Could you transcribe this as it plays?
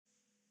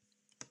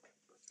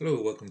Hello,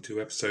 welcome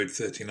to episode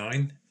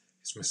 39.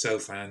 It's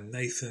myself and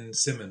Nathan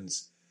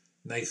Simmons.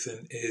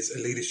 Nathan is a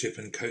leadership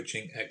and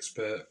coaching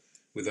expert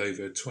with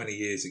over 20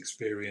 years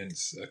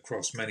experience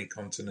across many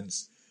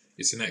continents.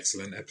 It's an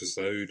excellent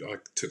episode. I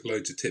took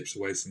loads of tips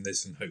away from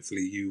this and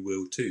hopefully you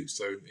will too,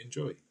 so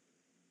enjoy.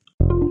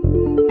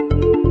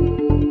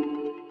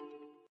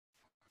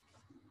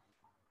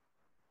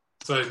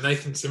 So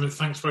Nathan Simmons,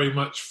 thanks very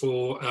much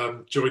for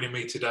joining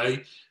me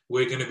today.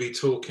 We're going to be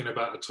talking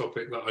about a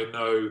topic that I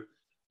know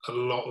a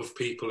lot of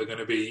people are going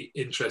to be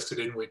interested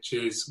in, which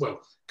is,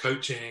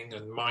 coaching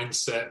and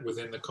mindset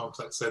within the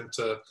contact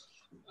centre.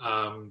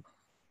 I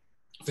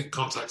think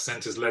contact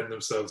centres lend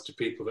themselves to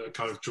people that are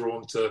kind of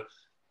drawn to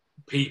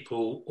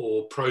people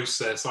or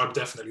process. I'm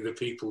definitely the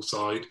people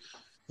side,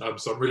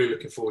 so I'm really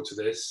looking forward to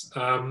this.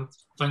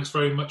 Thanks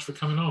very much for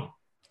coming on.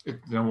 You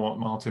know what,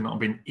 Martin, I've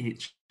been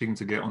itching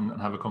to get on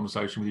and have a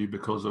conversation with you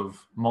because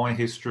of my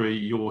history,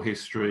 your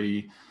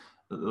history,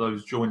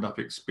 those joined up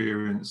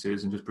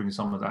experiences, and just bring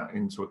some of that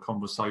into a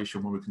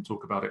conversation where we can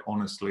talk about it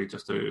honestly,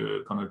 just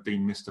to kind of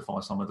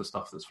demystify some of the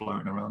stuff that's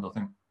floating around, I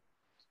think.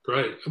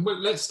 Great. And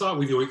let's start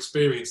with your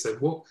experience then.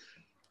 What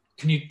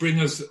can you bring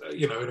us,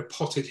 in a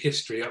potted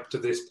history up to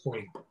this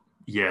point?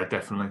 Yeah,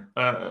 definitely.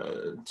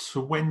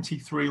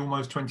 23,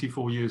 almost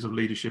 24 years of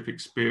leadership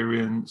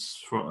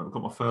experience. I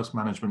got my first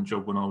management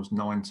job when I was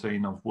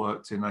 19. I've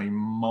worked in a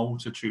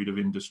multitude of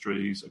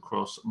industries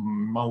across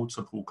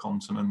multiple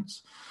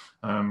continents,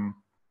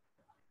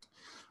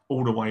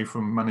 all the way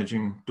from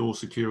managing door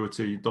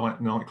security,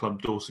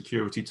 nightclub door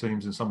security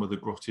teams in some of the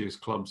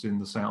grottiest clubs in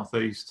the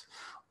southeast,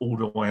 all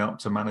the way up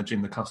to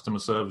managing the customer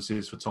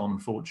services for Time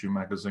and Fortune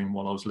magazine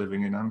while I was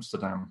living in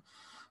Amsterdam.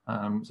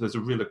 So there's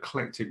a real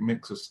eclectic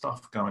mix of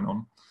stuff going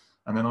on.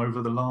 And then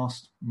over the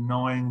last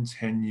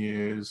 9-10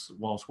 years,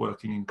 whilst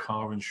working in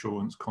car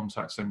insurance,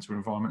 contact centre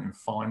environment, in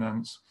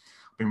finance,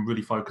 I've been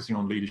really focusing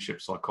on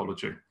leadership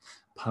psychology,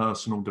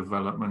 personal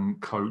development,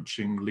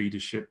 coaching,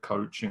 leadership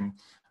coaching,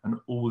 and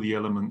all the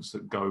elements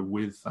that go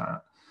with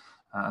that.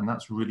 And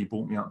that's really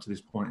brought me up to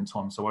this point in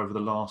time. So over the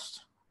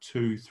last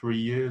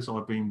 2-3 years,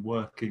 I've been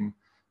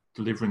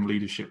delivering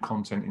leadership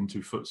content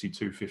into FTSE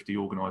 250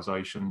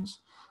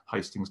 organisations,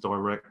 Hastings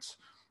Direct,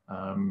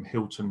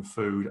 Hilton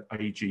Food,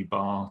 AG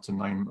Bar, to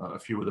name a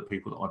few of the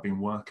people that I've been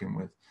working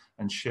with,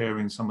 and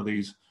sharing some of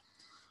these.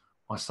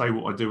 I say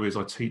what I do is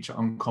I teach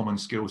uncommon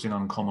skills in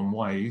uncommon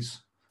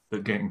ways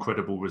that get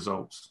incredible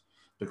results,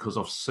 because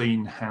I've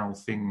seen how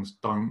things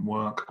don't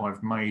work.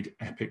 I've made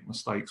epic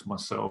mistakes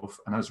myself.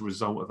 And as a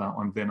result of that,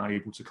 I'm then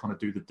able to kind of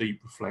do the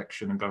deep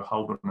reflection and go,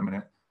 hold on a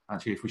minute.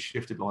 Actually, if we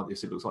shifted like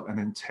this, it looks like, and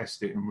then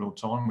test it in real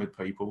time with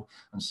people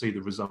and see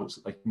the results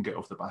that they can get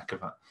off the back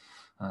of it.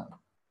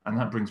 And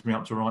that brings me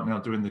up to right now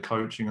doing the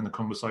coaching and the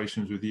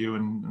conversations with you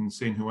and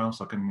seeing who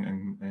else I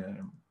can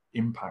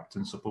impact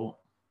and support.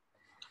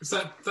 Is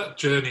that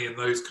journey and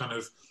those kind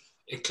of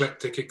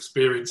eclectic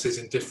experiences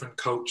in different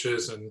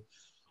cultures and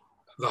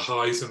the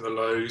highs and the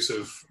lows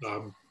of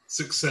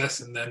success,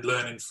 and then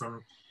learning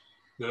from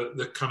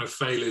the kind of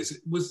failures,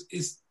 was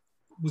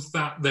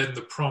that then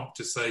the prompt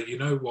to say, you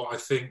know what, I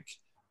think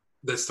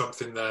there's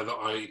something there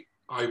that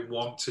I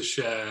want to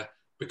share,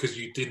 because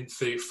you didn't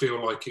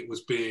feel like it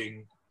was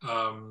being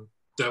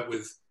dealt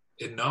with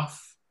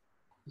enough?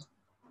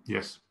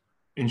 Yes.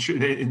 In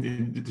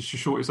the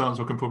shortest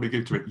answer I can probably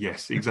give to it,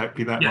 yes,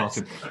 exactly that,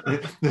 yes.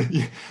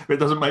 Martin. It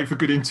doesn't make for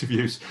good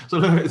interviews. So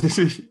this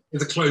is...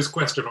 It's a closed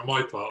question on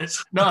my part.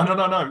 No.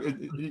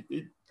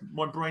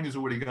 My brain is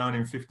already going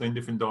in 15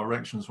 different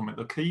directions from it.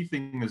 The key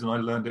thing is, and I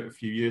learned it a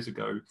few years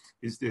ago,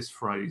 is this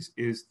phrase,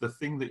 is the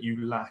thing that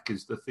you lack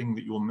is the thing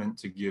that you're meant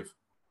to give.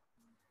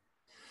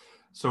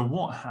 So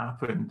what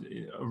happened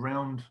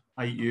around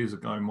 8 years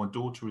ago, my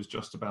daughter was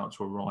just about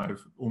to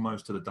arrive,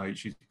 almost to the date.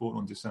 She's born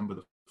on December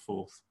the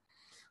 4th.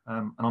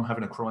 And I'm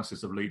having a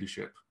crisis of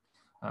leadership.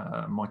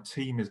 My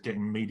team is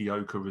getting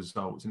mediocre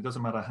results. And it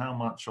doesn't matter how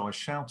much I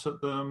shout at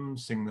them,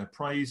 sing their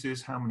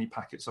praises, how many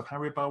packets of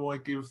Haribo I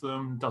give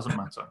them, doesn't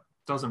matter.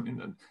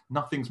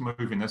 Nothing's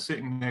moving. They're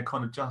sitting there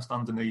kind of just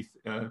underneath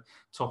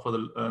top of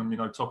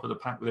the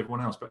pack with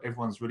everyone else, but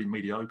everyone's really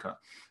mediocre.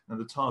 Now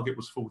the target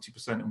was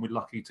 40%, and we're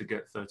lucky to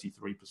get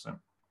 33%.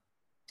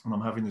 And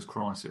I'm having this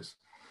crisis.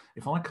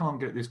 If I can't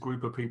get this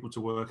group of people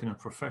to work in a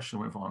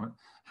professional environment,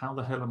 how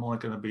the hell am I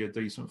going to be a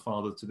decent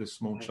father to this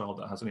small child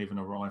that hasn't even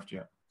arrived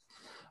yet?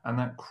 And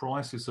that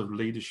crisis of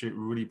leadership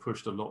really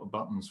pushed a lot of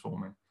buttons for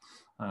me.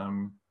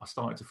 I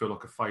started to feel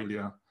like a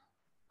failure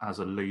as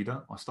a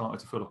leader. I started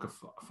to feel like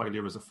a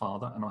failure as a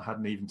father, and I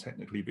hadn't even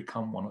technically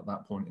become one at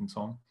that point in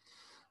time.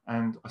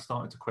 And I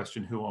started to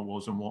question who I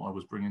was and what I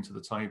was bringing to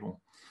the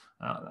table.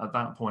 At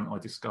that point, I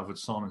discovered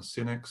Simon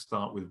Sinek,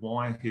 Start With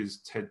Why, his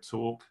TED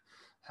Talk,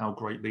 How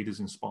Great Leaders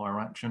Inspire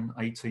Action,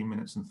 18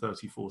 minutes and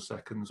 34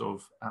 seconds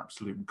of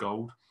absolute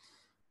gold.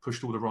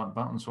 Pushed all the right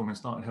buttons for me and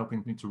started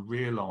helping me to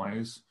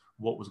realize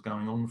what was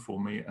going on for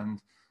me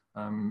and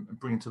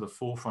bring to the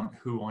forefront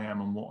who I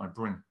am and what I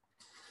bring.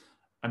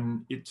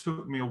 And it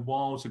took me a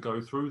while to go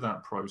through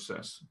that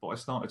process, but I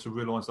started to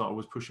realize that I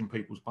was pushing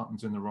people's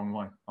buttons in the wrong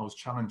way. I was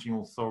challenging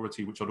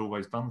authority, which I'd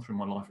always done through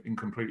my life, in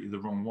completely the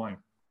wrong way.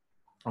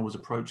 I was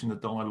approaching the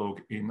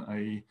dialogue in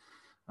a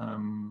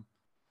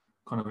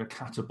kind of a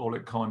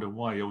catabolic kind of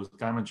way. I was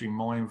damaging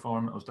my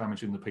environment. I was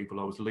damaging the people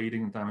I was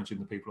leading and damaging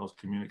the people I was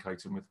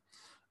communicating with.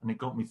 And it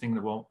got me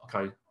thinking, well,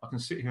 okay, I can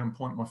sit here and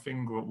point my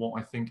finger at what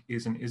I think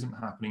is and isn't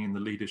happening in the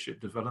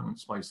leadership development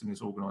space in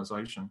this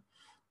organization.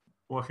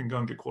 Or I can go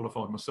and get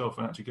qualified myself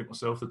and actually get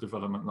myself the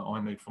development that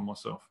I need for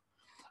myself,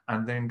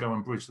 and then go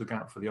and bridge the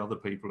gap for the other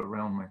people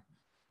around me.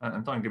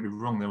 And don't get me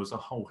wrong, there was a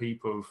whole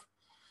heap of,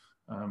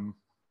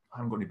 I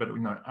haven't got any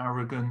better,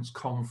 arrogance,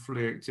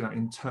 conflict,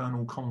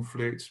 internal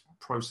conflict,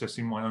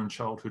 processing my own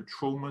childhood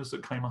traumas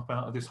that came up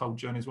out of this whole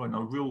journey as well.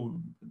 A real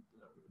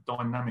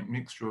dynamic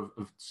mixture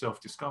of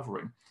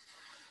self-discovery.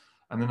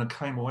 And then I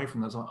came away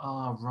from that,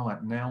 I was like,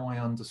 right, now I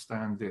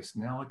understand this.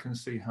 Now I can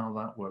see how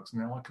that works.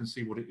 Now I can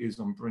see what it is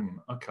I'm bringing.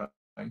 Okay,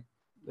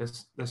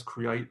 let's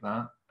create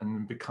that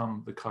and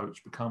become the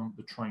coach, become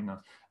the trainer,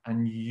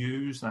 and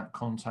use that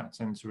contact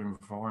center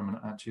environment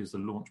actually as the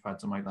launch pad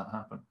to make that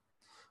happen.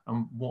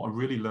 And what I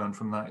really learned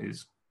from that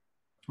is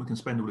we can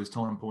spend all this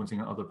time pointing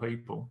at other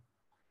people,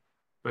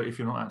 but if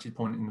you're not actually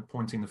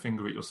pointing the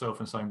finger at yourself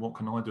and saying, what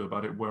can I do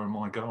about it? Where am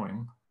I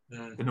going?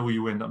 Then all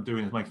you end up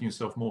doing is making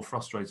yourself more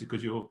frustrated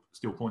because you're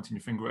still pointing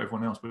your finger at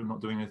everyone else, but not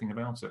doing anything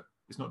about it.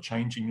 It's not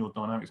changing your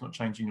dynamics, not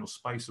changing your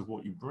space of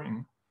what you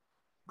bring,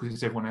 because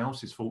it's everyone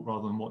else's fault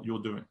rather than what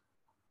you're doing.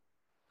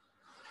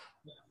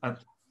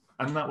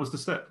 And that was the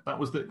step. That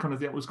was the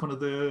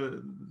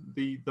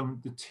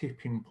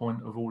tipping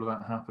point of all of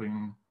that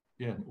happening.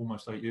 Yeah,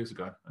 almost 8 years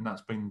ago, and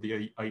that's been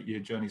the 8-year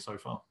journey so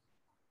far.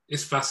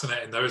 It's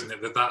fascinating, though, isn't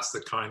it? That's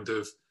the kind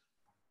of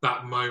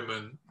that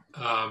moment.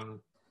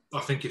 I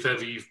think if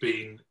ever you've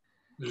been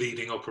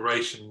leading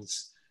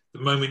operations, the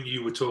moment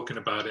you were talking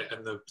about it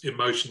and the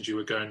emotions you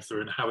were going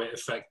through and how it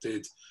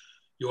affected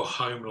your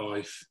home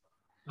life,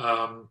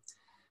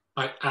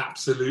 I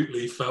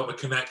absolutely felt a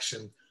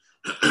connection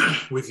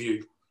with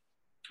you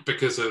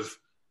because of,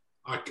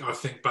 I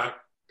think back,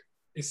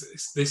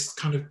 it's this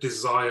kind of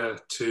desire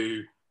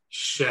to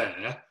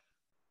share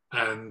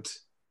and,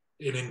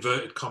 in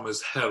inverted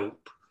commas,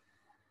 help.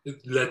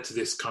 It led to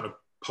this kind of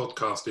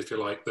podcast, if you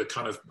like, the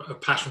kind of a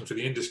passion for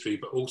the industry,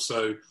 but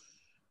also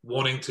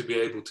wanting to be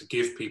able to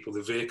give people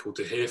the vehicle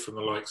to hear from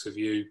the likes of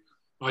you.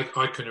 I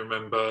can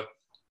remember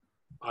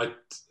I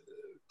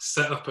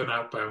set up an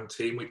outbound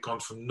team. We'd gone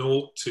from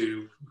 0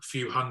 to a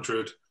few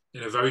hundred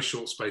in a very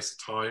short space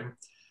of time.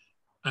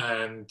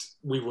 And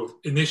we were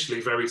initially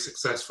very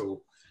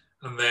successful.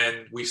 And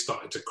then we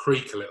started to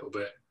creak a little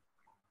bit.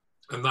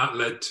 And that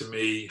led to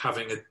me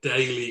having a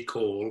daily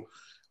call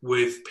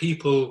with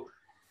people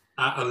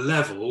at a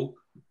level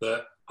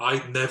that I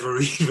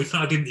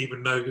didn't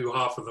even know who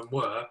half of them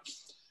were.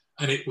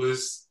 And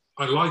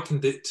I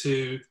likened it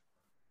to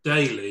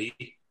daily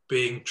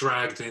being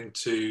dragged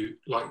into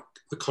like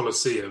the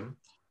Colosseum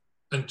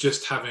and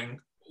just having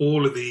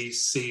all of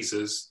these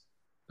Caesars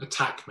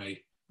attack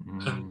me.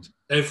 And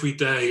every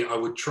day I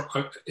would try,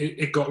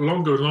 it got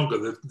longer and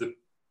longer.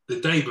 The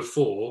day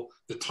before,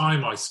 the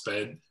time I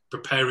spent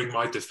preparing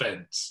my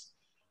defense.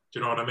 Do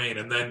you know what I mean?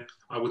 And then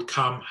I would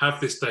come, have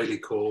this daily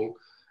call,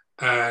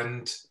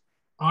 and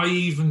I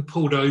even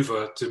pulled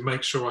over to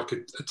make sure I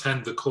could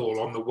attend the call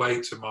on the way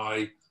to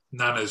my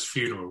Nana's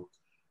funeral.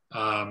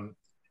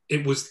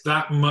 It was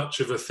that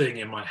much of a thing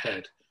in my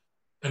head.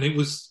 And it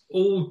was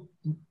all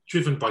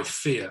driven by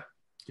fear.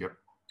 Yep.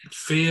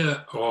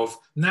 Fear of,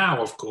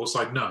 now, of course,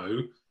 I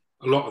know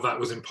a lot of that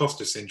was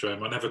imposter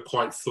syndrome. I never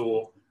quite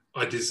thought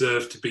I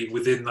deserved to be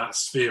within that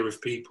sphere of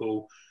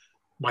people.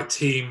 My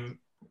team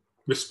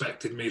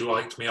respected me,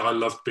 liked me. I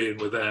loved being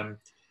with them.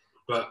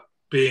 But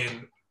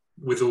being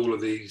with all of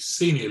these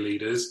senior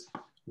leaders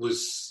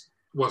was,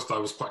 whilst I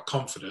was quite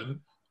confident,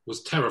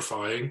 was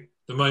terrifying.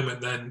 The moment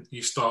then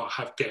you start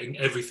getting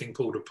everything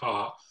pulled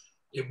apart,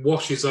 it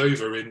washes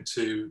over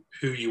into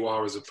who you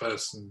are as a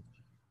person,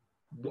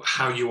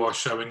 how you are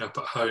showing up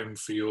at home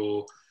for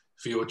your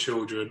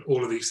children,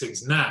 all of these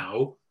things.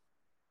 Now,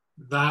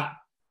 that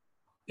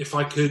if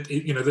I could,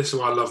 this is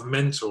why I love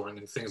mentoring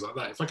and things like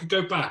that. If I could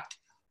go back,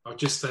 I'd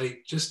just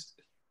say,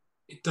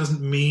 it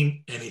doesn't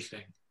mean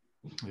anything.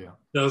 Yeah.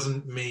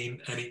 Doesn't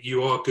mean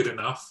you are good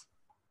enough.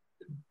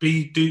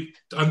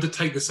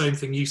 Undertake the same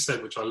thing you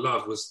said, which I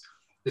love, was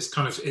this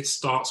kind of, it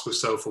starts with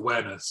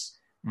self-awareness.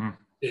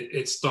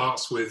 It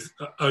starts with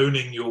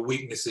owning your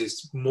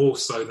weaknesses more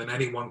so than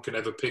anyone can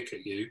ever pick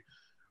at you,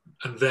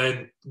 and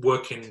then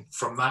working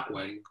from that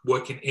way,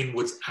 working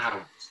inwards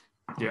out.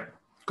 Yeah,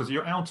 because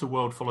your outer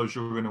world follows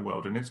your inner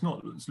world, and it's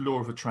law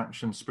of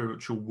attraction,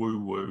 spiritual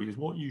woo-woo. Is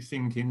what you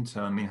think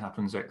internally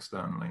happens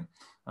externally.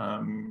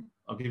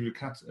 I'll give you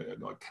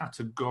a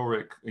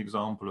categoric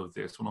example of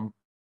this. When I'm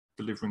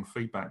delivering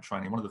feedback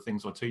training, one of the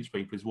things I teach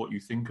people is what you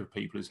think of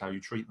people is how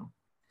you treat them.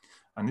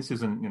 And this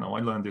isn't, I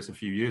learned this a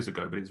few years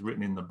ago, but it's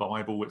written in the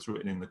Bible, it's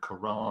written in the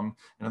Quran.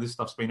 This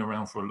stuff's been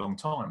around for a long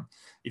time.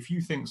 If you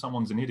think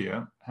someone's an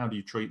idiot, how do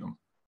you treat them?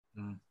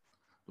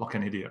 like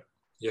an idiot.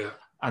 Yeah.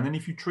 And then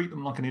if you treat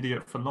them like an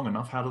idiot for long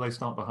enough, how do they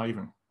start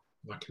behaving?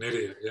 Like an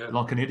idiot, yeah.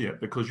 Like an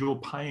idiot, because you're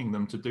paying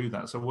them to do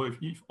that. So well,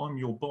 if I'm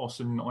your boss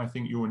and I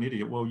think you're an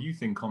idiot, well, you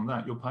think I'm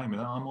that, you're paying me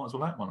that, I might as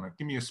well act one.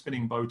 Give me a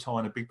spinning bow tie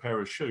and a big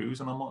pair of shoes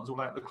and I might as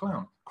well act the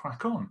clown.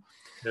 Crack on.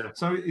 Yeah.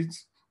 So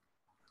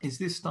it's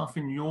this stuff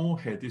in your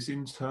head, this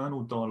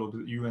internal dialogue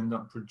that you end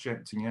up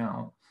projecting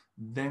out,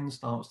 then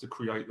starts to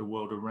create the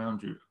world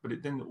around you. But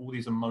then all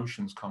these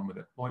emotions come with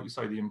it. Like you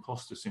say, the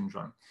imposter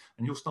syndrome.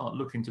 And you'll start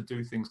looking to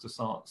do things to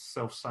start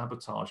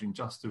self-sabotaging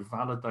just to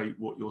validate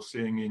what you're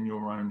seeing in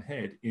your own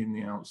head in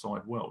the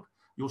outside world.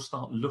 You'll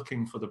start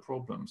looking for the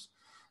problems.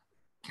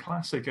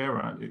 Classic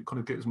error, it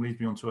kind of leads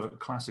me onto a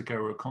classic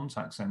error of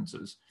contact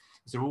centers,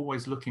 is they're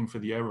always looking for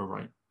the error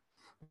rate.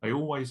 They're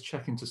always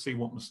checking to see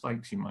what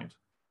mistakes you made.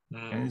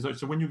 And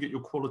so when you get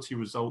your quality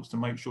results to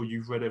make sure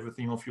you've read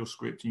everything off your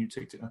script and you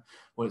ticked it,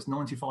 well, it's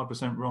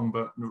 95% wrong,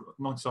 but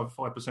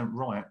 95%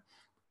 right,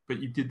 but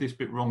you did this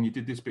bit wrong, you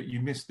did this bit, you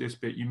missed this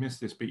bit, you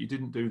missed this bit, you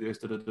didn't do this,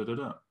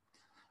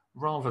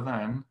 rather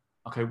than,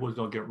 okay, what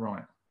did I get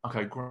right?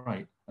 Okay,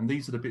 great. And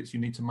these are the bits you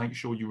need to make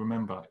sure you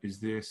remember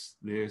is this,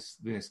 this,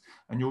 this.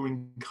 And you're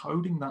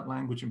encoding that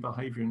language and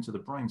behavior into the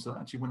brain. So that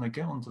actually when they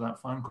get onto that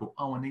phone call,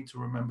 oh, I need to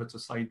remember to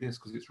say this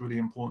because it's really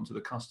important to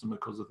the customer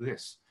because of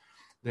this.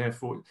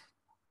 Therefore,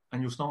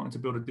 and you're starting to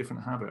build a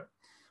different habit.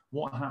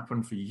 What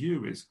happened for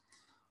you is,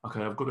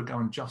 okay, I've got to go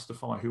and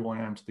justify who I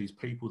am to these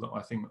people that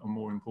I think are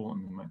more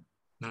important than me.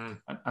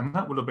 And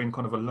that would have been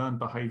kind of a learned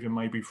behavior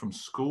maybe from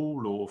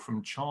school or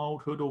from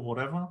childhood or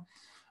whatever.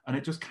 And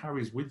it just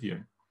carries with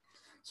you.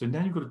 So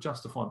now you've got to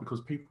justify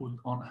because people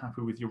aren't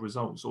happy with your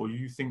results or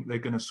you think they're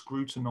going to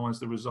scrutinize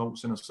the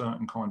results in a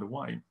certain kind of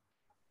way.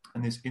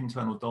 And this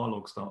internal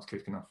dialogue starts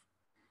kicking off.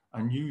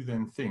 And you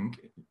then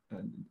think,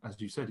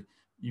 as you said,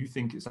 you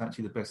think it's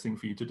actually the best thing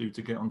for you to do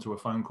to get onto a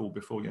phone call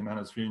before your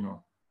nana's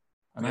funeral.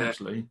 And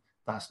actually,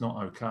 that's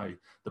not okay.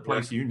 The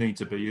place you need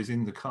to be is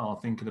in the car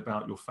thinking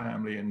about your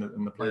family and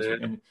the place.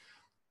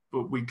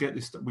 But we get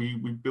this, we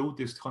build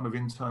this kind of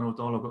internal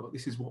dialogue.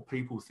 This is what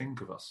people think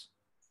of us.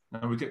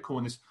 Now we get caught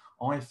in this,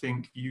 I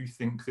think you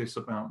think this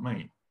about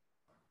me,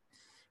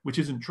 which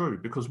isn't true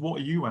because what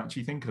are you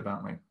actually thinking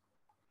about me?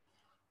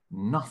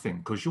 Nothing,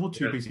 because you're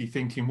too busy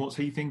thinking, what's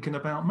he thinking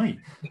about me?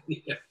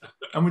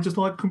 And we're just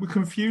like, we're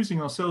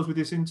confusing ourselves with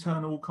this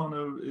internal kind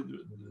of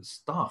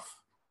stuff.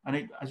 And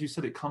it, as you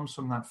said, it comes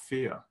from that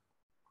fear.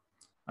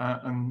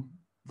 And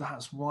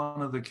that's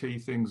one of the key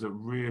things that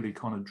really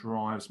kind of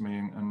drives me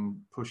and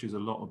pushes a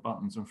lot of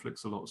buttons and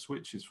flicks a lot of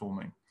switches for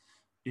me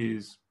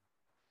is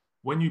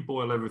when you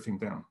boil everything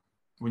down,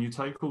 when you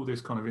take all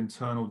this kind of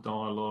internal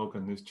dialogue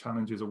and these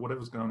challenges or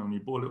whatever's going on, you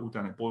boil it all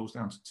down, it boils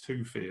down to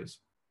two fears.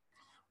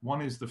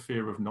 One is the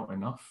fear of not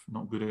enough,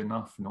 not good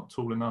enough, not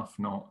tall enough,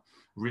 not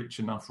rich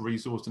enough,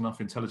 resourced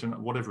enough, intelligent,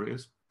 whatever it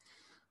is.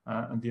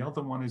 And the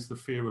other one is the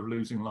fear of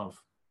losing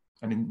love.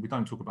 And we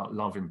don't talk about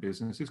love in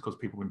businesses because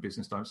people in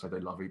business don't say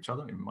they love each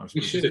other in most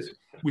businesses.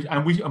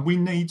 We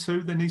need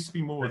to. There needs to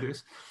be more of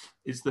this.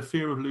 It's the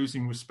fear of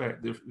losing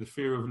respect, the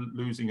fear of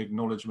losing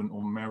acknowledgement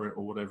or merit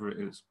or whatever it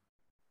is.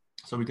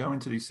 So we go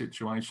into these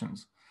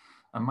situations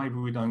and maybe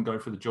we don't go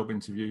for the job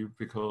interview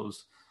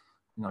because,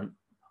 you know,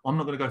 I'm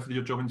not going to go for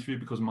the job interview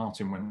because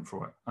Martin went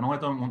for it. And I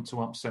don't want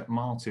to upset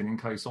Martin in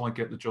case I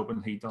get the job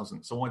and he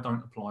doesn't. So I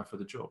don't apply for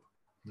the job.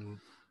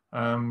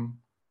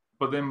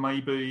 But then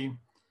maybe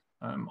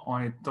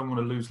I don't want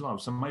to lose love.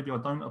 So maybe I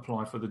don't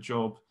apply for the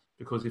job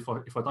because if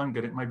I don't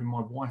get it, maybe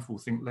my wife will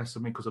think less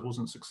of me because I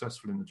wasn't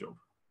successful in the job.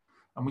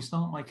 And we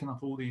start making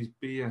up all these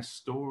BS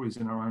stories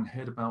in our own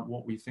head about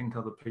what we think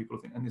other people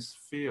think. And this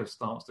fear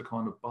starts to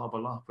kind of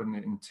bubble up and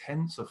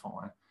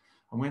intensify.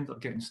 And we end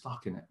up getting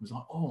stuck in it. It's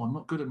like, oh, I'm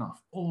not good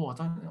enough. Oh, I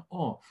don't know.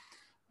 Oh.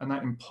 And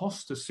that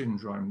imposter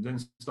syndrome then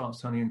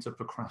starts turning into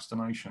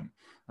procrastination.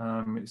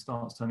 It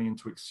starts turning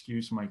into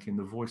excuse making.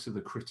 The voice of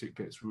the critic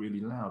gets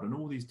really loud. And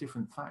all these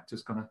different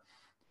factors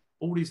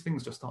all these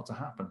things just start to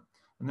happen.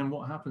 And then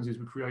what happens is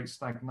we create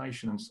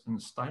stagnation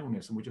and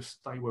staleness, and we just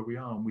stay where we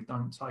are, and we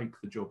don't take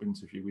the job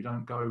interview. We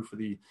don't go for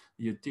the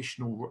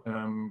additional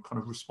kind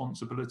of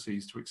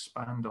responsibilities to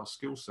expand our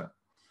skill set.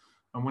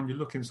 And when you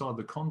look inside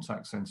the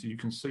contact center, you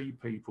can see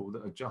people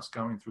that are just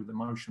going through the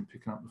motion,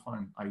 picking up the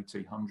phone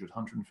 80, 100,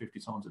 150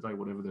 times a day,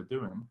 whatever they're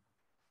doing.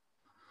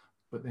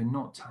 But they're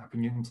not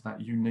tapping into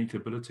that unique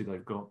ability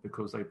they've got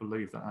because they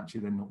believe that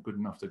actually they're not good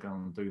enough to go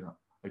and do that.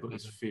 They've got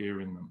this fear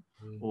in them.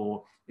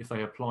 Or if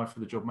they apply for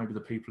the job, maybe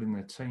the people in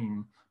their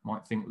team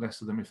might think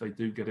less of them if they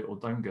do get it or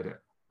don't get it.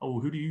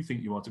 Oh, who do you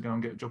think you are to go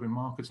and get a job in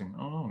marketing?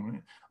 Oh,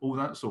 all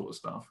that sort of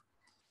stuff.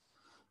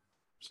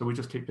 So we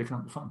just keep picking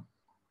up the phone.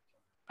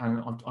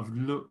 And I've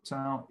looked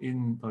out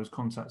in those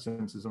contact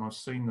centres and I've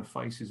seen the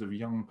faces of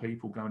young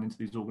people going into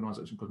these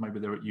organisations because maybe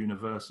they're at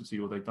university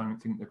or they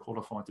don't think they're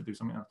qualified to do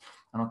something else.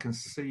 And I can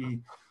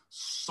see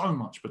so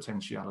much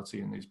potentiality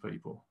in these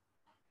people.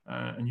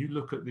 And you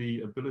look at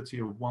the ability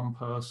of one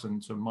person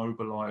to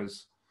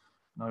mobilise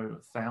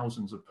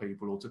thousands of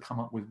people, or to come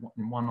up with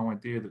one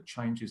idea that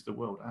changes the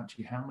world.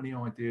 Actually, how many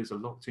ideas are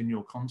locked in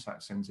your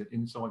contact center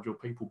inside your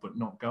people but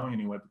not going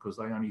anywhere because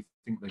they only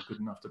think they're good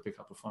enough to pick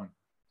up a phone?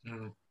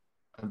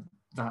 And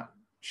that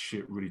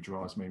shit really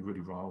drives me, really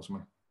riles me.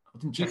 I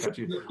didn't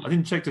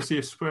check to see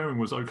if swearing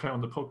was okay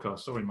on the podcast.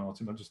 Sorry,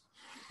 Martin. I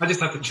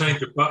just have to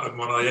change a button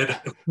when I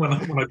edit when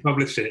I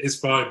publish it. It's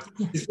fine.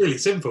 It's really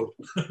simple.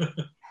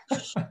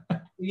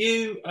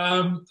 You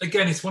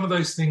again, it's one of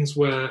those things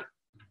where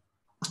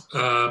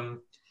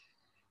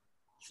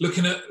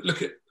looking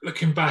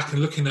back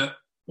and looking at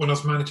when I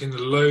was managing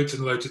loads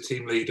and loads of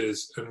team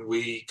leaders, and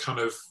we kind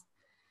of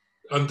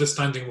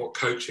understanding what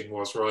coaching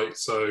was, right?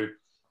 So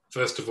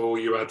first of all,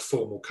 you had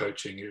formal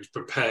coaching. It was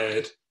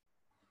prepared.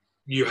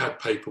 You had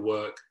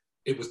paperwork.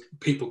 It was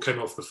people came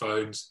off the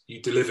phones.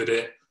 You delivered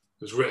it.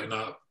 It was written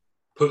up,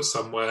 put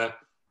somewhere.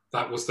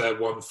 That was their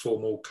one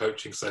formal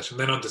coaching session.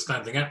 Then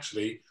understanding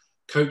actually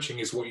coaching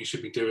is what you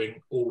should be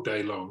doing all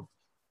day long,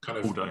 kind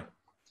of all day.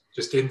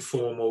 Just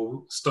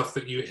informal stuff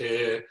that you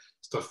hear,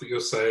 stuff that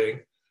you're saying.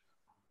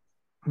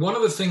 One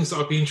of the things that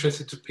I'd be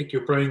interested to pick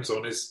your brains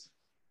on is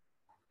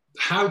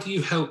how do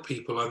you help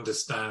people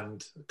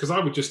understand? Because I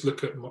would just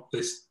look at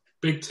this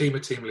big team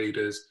of team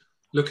leaders,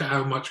 look at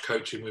how much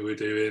coaching we were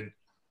doing,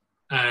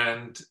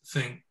 and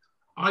think,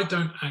 I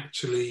don't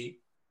actually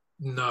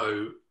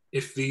know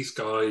if these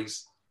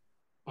guys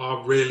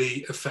are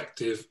really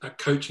effective at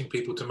coaching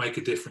people to make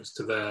a difference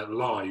to their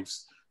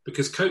lives.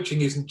 Because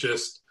coaching isn't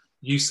just,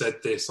 you said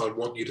this, I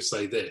want you to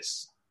say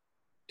this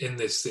in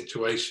this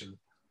situation.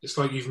 It's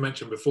like you've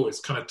mentioned before, it's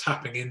kind of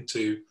tapping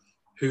into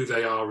who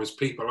they are as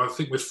people. I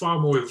think we're far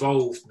more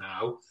evolved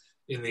now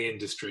in the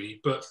industry,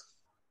 but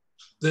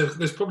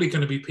there's probably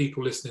going to be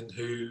people listening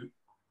who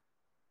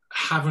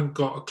haven't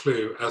got a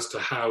clue as to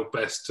how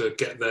best to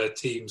get their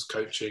teams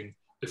coaching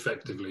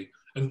effectively.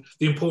 And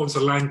the importance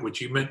of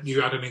language,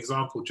 you had an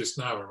example just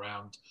now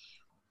around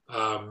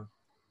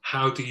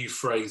how do you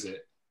phrase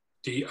it?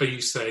 Are you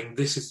saying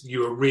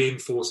you are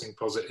reinforcing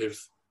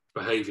positive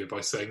behaviour by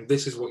saying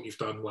this is what you've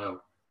done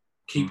well?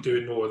 Keep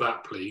doing more of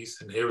that, please.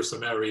 And here are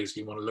some areas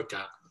you want to look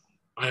at.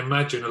 I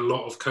imagine a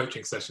lot of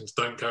coaching sessions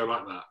don't go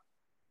like that.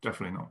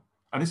 Definitely not.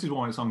 And this is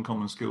why it's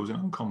uncommon skills in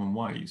uncommon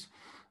ways.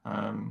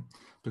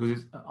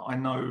 Because I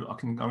know I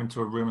can go into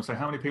a room and say,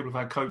 how many people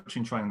have had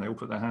coaching training? They all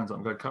put their hands up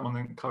and go, come on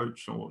then,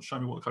 coach, or show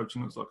me what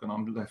coaching looks like. And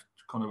I'm left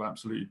kind of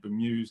absolutely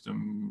bemused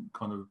and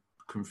kind of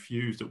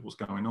confused at what's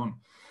going on.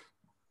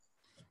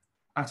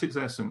 At its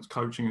essence,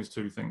 coaching is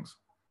two things: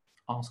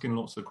 asking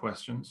lots of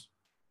questions,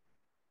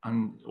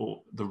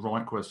 or the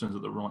right questions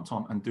at the right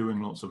time, and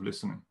doing lots of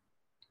listening.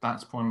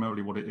 That's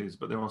primarily what it is.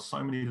 But there are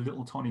so many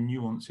little tiny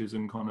nuances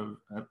and kind of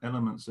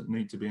elements that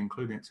need to be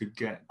included to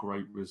get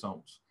great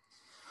results.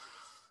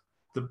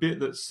 The bit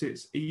that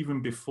sits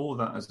even before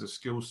that as a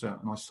skill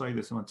set, and I say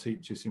this and I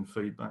teach this in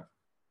feedback,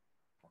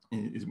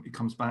 it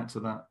comes back to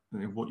that,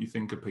 what you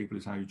think of people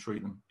is how you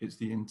treat them. It's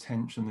the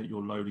intention that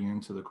you're loading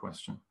into the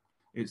question.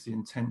 It's the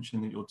intention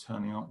that you're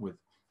turning up with.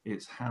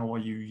 It's how are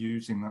you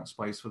using that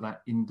space for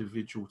that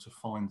individual to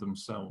find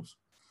themselves.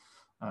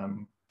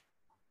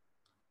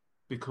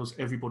 Because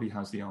everybody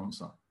has the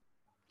answer.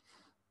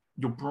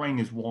 Your brain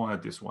is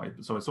wired this way.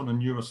 So it's on a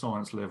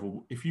neuroscience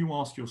level. If you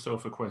ask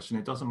yourself a question,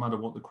 it doesn't matter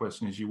what the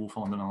question is, you will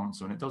find an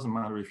answer. And it doesn't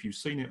matter if you've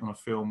seen it on a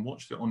film,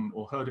 watched it on,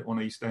 or heard it on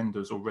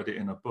EastEnders, or read it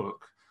in a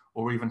book,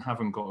 or even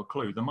haven't got a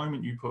clue. The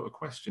moment you put a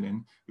question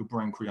in, your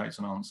brain creates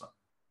an answer.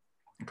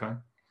 Okay?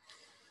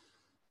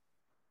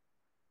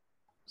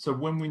 So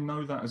when we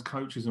know that as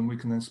coaches and we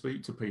can then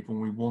speak to people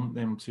and we want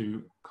them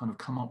to kind of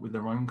come up with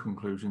their own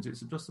conclusions, it's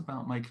just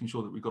about making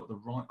sure that we've got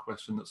the right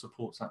question that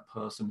supports that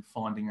person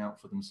finding out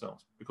for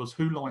themselves. Because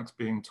who likes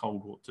being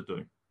told what to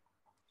do?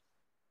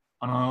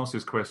 And I ask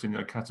this question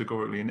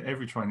categorically in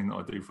every training that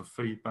I do for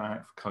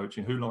feedback, for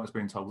coaching. Who likes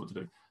being told what to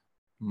do?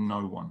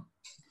 No one.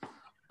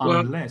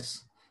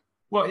 Unless...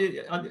 Well,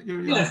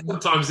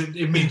 sometimes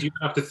it means you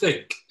have to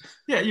think.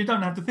 Yeah, you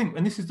don't have to think.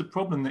 And this is the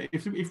problem, that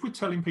if we're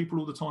telling people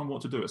all the time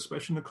what to do,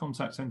 especially in a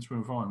contact center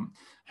environment,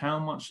 how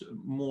much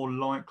more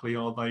likely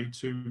are they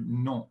to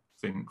not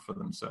think for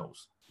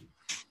themselves?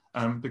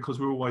 Because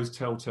we're always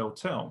tell.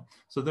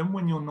 So then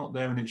when you're not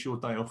there and it's your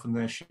day off and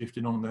they're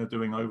shifting on and they're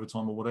doing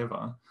overtime or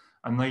whatever,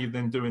 and they're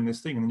then doing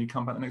this thing, and then you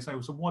come back the next day,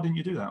 well, so why didn't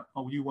you do that?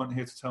 Oh, you weren't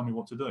here to tell me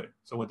what to do,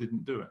 so I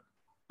didn't do it.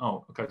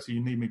 Oh, okay, so you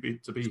need me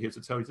to be here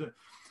to tell you to do it.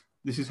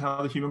 This is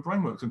how the human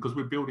brain works, and because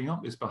we're building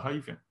up this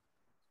behavior.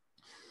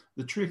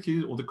 The trick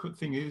is, or the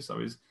thing is,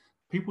 though, is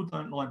people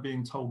don't like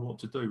being told what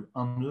to do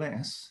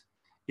unless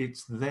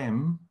it's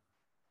them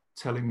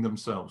telling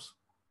themselves.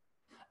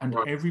 And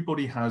right.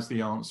 Everybody has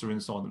the answer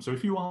inside them. So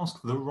if you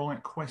ask the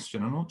right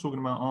question, I'm not talking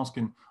about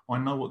asking, I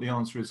know what the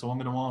answer is, so I'm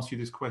going to ask you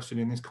this question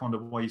in this kind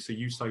of way, so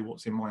you say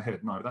what's in my head.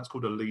 No, that's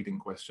called a leading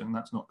question.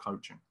 That's not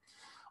coaching.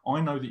 I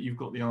know that you've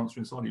got the answer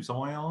inside you.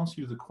 So I ask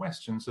you the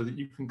question so that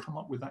you can come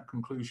up with that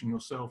conclusion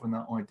yourself and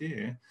that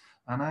idea.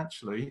 And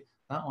actually,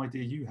 that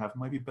idea you have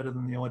may be better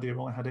than the idea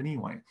I had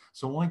anyway.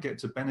 So I get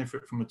to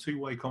benefit from a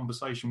two-way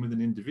conversation with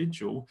an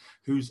individual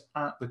who's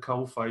at the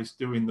coalface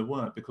doing the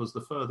work, because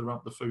the further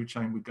up the food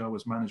chain we go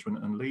as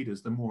management and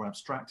leaders, the more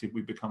abstracted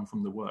we become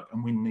from the work,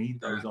 and we need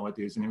those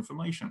ideas and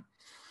information.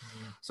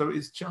 So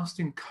it's just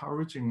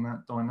encouraging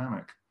that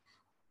dynamic.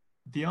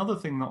 The other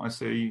thing that I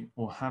see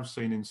or have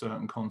seen in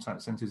certain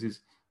contact centres is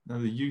the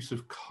use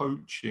of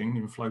coaching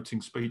in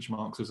floating speech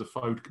marks as a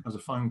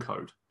phone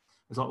code.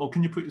 It's like, well,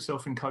 can you put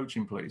yourself in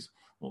coaching, please?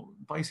 Well,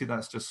 basically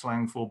that's just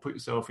slang for put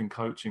yourself in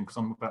coaching because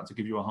I'm about to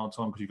give you a hard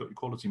time because you've got your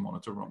quality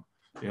monitor wrong.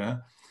 Yeah.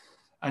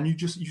 And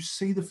you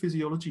see the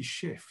physiology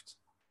shift.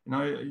 You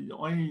know,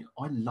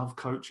 I love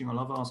coaching. I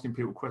love asking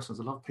people questions.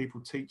 I love people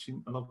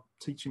teaching. I love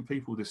teaching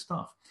people this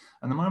stuff.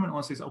 And the moment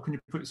I say, oh, can you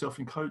put yourself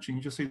in coaching?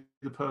 You just see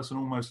the person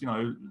almost,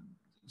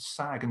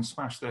 sag and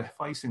smash their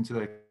face into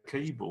their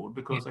keyboard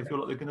because they feel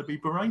like they're going to be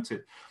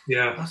berated.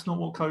 Yeah. That's not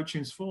what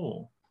coaching's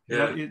for.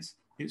 Yeah.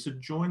 It's a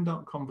joined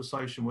up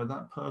conversation where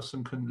that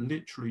person can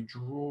literally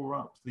draw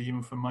up the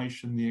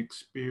information, the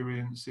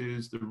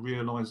experiences, the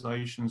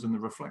realizations and the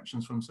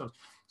reflections for themselves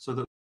so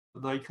that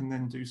they can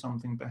then do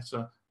something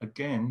better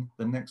again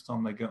the next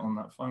time they get on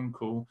that phone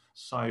call,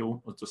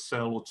 sale or to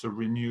sell or to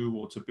renew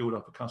or to build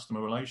up a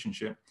customer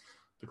relationship,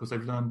 because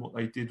they've learned what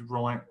they did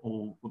right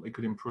or what they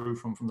could improve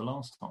from the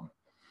last time.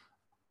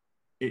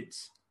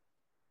 It's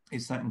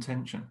that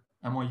intention.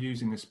 Am I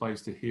using this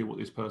space to hear what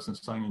this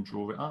person's saying and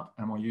draw it up?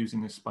 Am I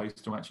using this space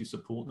to actually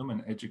support them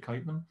and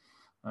educate them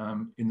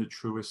in the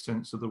truest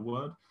sense of the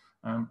word?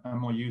 Am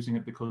I using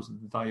it because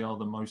they are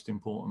the most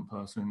important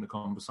person in the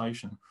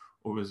conversation?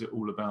 Or is it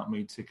all about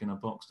me ticking a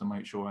box to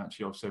make sure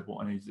actually I've said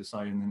what I needed to say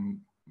and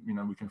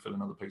then, we can fill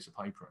another piece of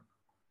paper in?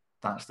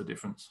 That's the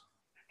difference.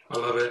 I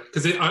love it.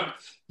 Because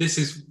this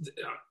is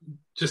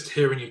just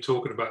hearing you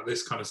talking about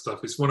this kind of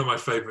stuff. It's one of my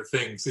favourite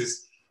things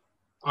is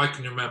I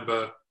can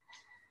remember,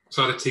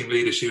 so I had a team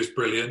leader. She was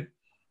brilliant.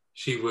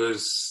 She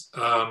was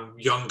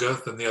younger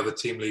than the other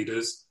team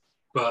leaders.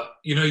 But,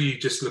 you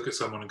just look at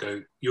someone and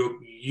go,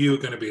 you're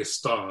going to be a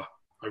star.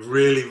 I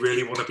really,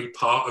 really want to be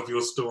part of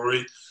your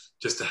story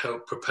just to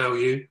help propel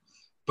you.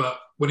 But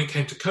when it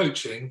came to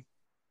coaching,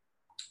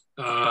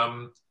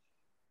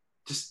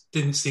 just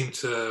didn't seem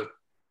to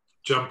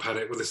jump at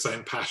it with the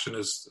same passion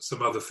as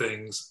some other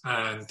things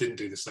and didn't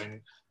do the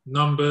same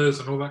numbers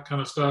and all that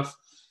kind of stuff.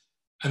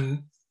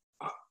 And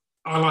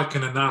I like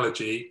an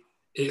analogy.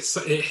 It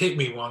hit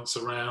me once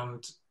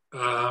around...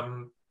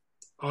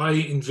 I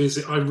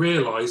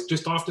realised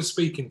just after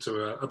speaking to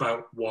her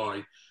about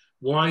why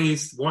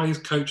is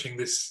coaching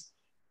this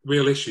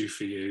real issue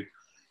for you,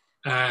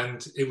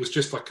 and it was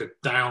just like a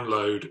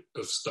download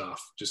of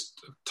stuff,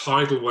 just a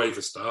tidal wave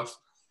of stuff.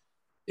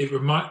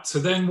 So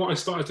then what I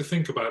started to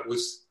think about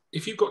was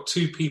if you've got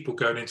two people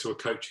going into a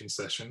coaching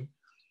session,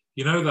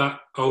 that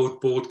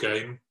old board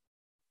game.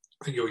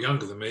 I think you're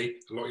younger than me,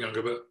 a lot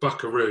younger, but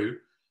Buckaroo.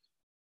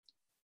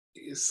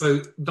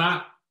 So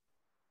that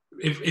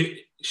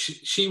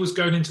she was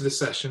going into the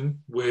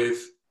session with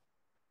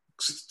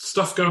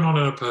stuff going on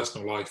in her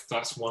personal life.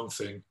 That's one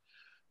thing.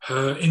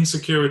 Her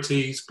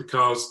insecurities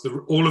because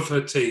all of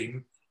her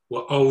team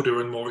were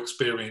older and more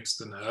experienced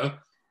than her.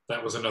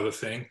 That was another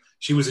thing.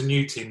 She was a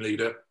new team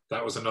leader.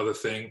 That was another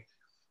thing.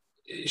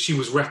 She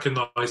was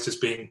recognised as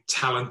being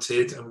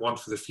talented and one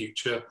for the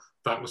future.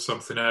 That was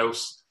something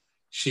else.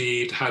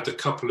 She'd had a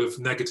couple of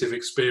negative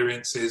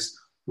experiences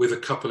with a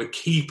couple of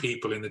key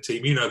people in the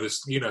team.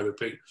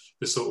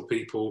 The sort of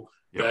people.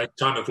 Yep. They're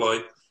kind of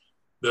like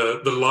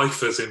the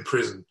lifers in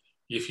prison.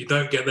 If you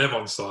don't get them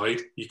on side,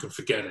 you can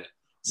forget it.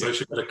 So yep.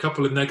 She had a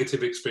couple of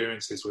negative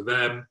experiences with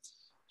them.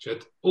 She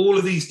had all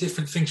of these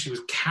different things she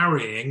was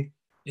carrying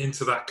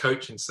into that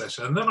coaching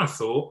session. And then I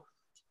thought,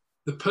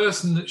 the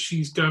person that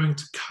she's going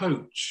to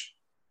coach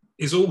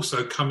is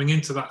also coming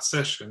into that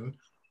session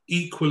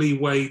equally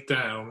weighed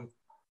down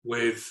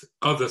with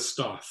other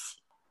stuff.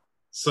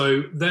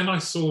 So then I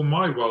saw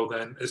my role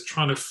then as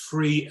trying to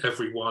free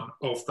everyone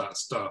of that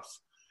stuff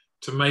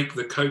to make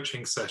the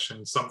coaching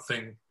session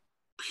something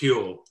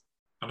pure.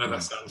 I know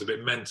that sounds a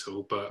bit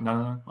mental, but...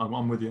 No,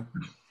 I'm with you.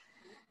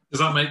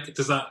 Am I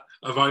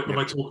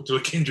talking to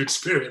a kindred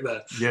spirit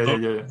there?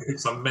 Yeah.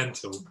 Because I'm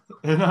mental.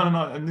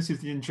 No, and this is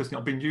the interesting...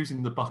 I've been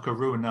using the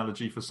Buckaroo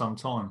analogy for some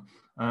time.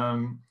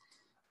 And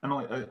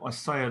I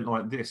say it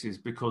like this is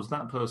because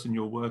that person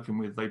you're working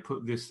with, they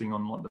put this thing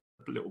on like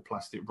the little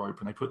plastic rope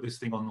and they put this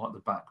thing on like the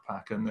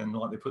backpack and then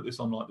like they put this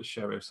on like the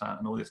sheriff's hat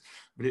and all this.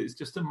 But it's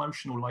just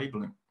emotional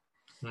labeling.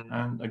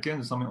 And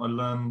again, something I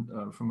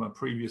learned from a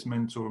previous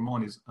mentor of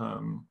mine is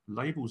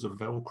labels are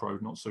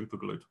Velcro, not super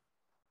glued.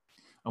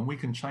 And we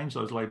can change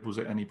those labels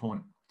at any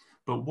point.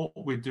 But what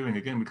we're doing,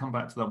 again, we come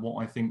back to that,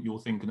 what I think you're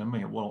thinking of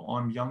me. Well,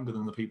 I'm younger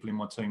than the people in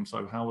my team,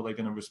 so how are they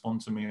going to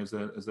respond to me as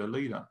their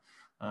leader?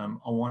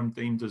 I'm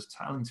deemed as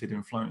talented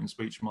in floating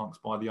speech marks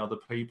by the other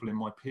people in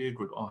my peer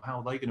group. Or how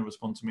are they going to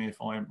respond to me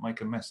if I make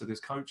a mess of this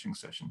coaching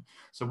session?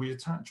 So we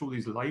attach all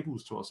these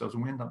labels to ourselves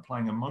and we end up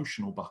playing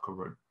emotional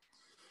Buckaroo.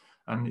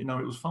 And, you know,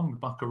 it was fun with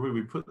Buckaroo.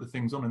 We put the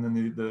things on and then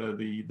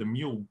the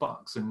mule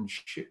bucks and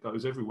shit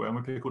goes everywhere and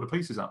we pick all the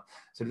pieces up.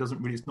 So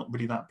it's not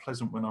really that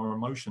pleasant when our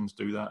emotions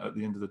do that at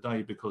the end of the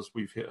day, because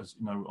we've hit,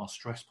 you know, our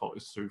stress pot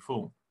is too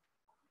full.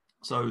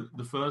 So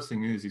the first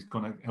thing is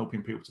kind of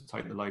helping people to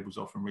take the labels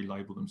off and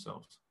relabel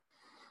themselves.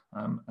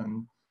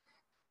 And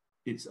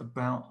it's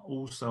about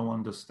also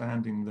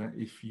understanding that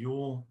if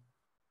you're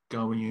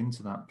going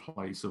into that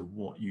place of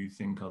what you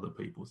think other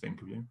people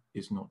think of you,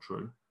 it's not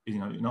true. You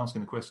know, and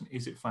asking the question,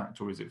 is it fact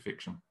or is it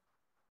fiction?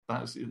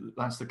 It's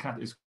a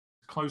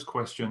closed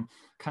question,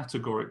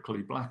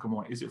 categorically black and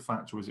white. Is it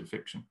fact or is it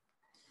fiction?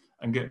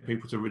 And get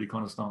people to really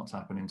kind of start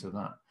tapping into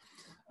that.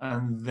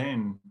 And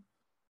then,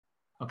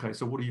 okay,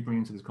 so what are you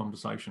bringing to this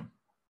conversation?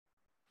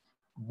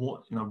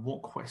 What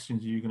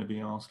questions are you going to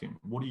be asking?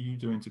 What are you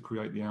doing to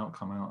create the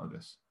outcome out of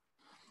this?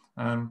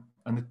 And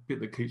the bit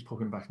that keeps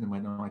popping back in the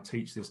mind, and I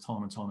teach this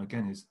time and time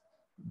again, is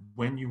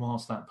when you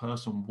ask that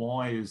person,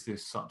 why is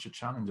this such a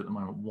challenge at the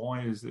moment?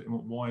 Why is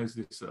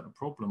this a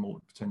problem, or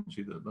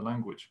potentially the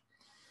language?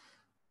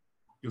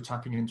 You're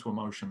tapping into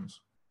emotions.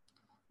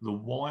 The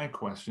why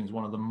question is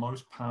one of the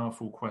most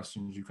powerful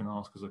questions you can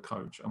ask as a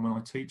coach. And when I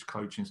teach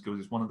coaching skills,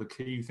 it's one of the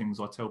key things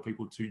I tell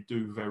people to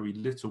do very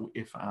little,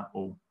 if at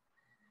all.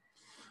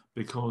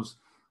 Because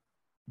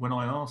when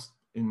I ask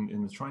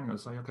in the training, I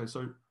say, okay,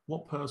 so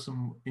what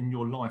person in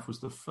your life was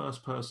the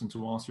first person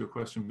to ask you a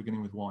question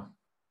beginning with why?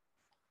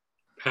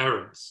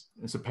 Parents.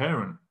 It's a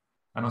parent.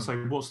 And I say,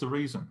 what's the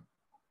reason?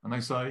 And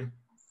they say,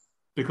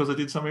 because I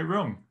did something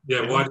wrong.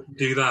 Yeah, why did you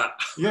do that?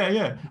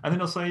 Yeah. And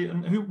then I'll say,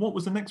 and what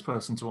was the next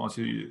person to ask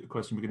you a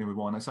question beginning with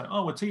why? And they say,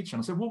 oh, a teacher.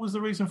 And I said, what was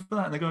the reason for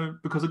that? And they go,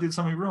 because I did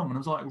something wrong. And I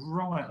was like,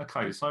 right,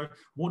 okay. So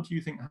what do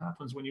you think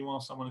happens when you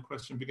ask someone a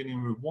question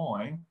beginning with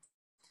why,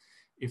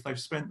 if they've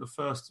spent the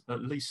first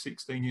at least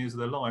 16 years of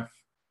their life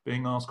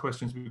being asked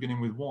questions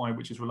beginning with why,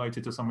 which is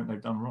related to something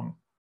they've done wrong?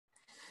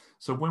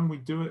 So when we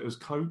do it as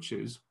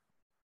coaches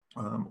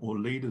or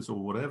leaders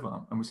or whatever,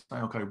 and we say,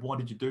 okay, why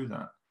did you do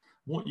that?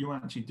 What you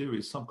actually do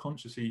is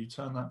subconsciously you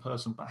turn that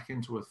person back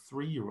into a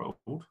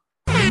 3-year-old.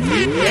 And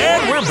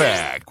we're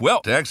back.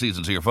 Well, tax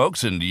season's here,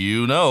 folks, and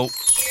you know.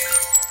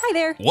 Hi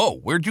there. Whoa,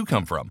 where'd you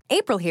come from?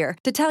 April here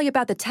to tell you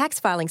about the tax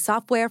filing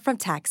software from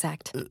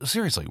TaxAct.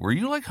 Seriously, were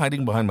you like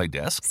hiding behind my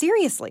desk?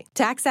 Seriously,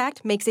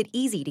 TaxAct makes it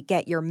easy to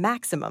get your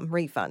maximum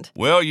refund.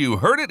 Well, you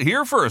heard it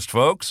here first,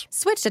 folks.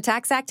 Switch to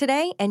TaxAct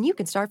today and you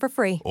can start for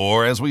free.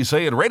 Or as we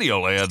say in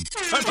Radioland,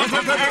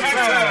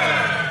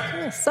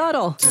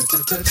 subtle.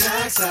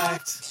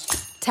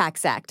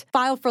 TaxAct.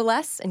 File for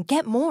less and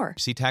get more.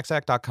 See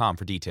taxact.com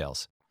for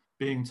details.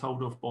 Being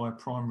told off by a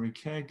primary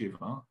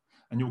caregiver,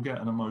 and you'll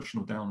get an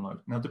emotional download.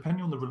 Now,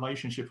 depending on the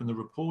relationship and the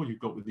rapport you've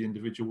got with the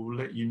individual, will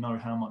let you know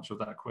how much of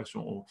that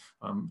question or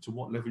to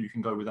what level you can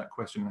go with that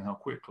question and how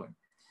quickly.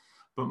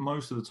 But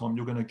most of the time,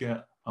 you're going to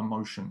get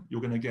emotion.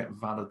 You're going to get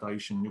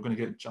validation. You're going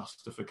to get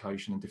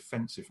justification and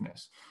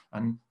defensiveness.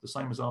 And the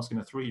same as asking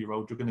a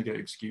 3-year-old, you're going to get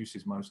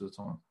excuses most of the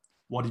time.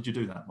 Why did you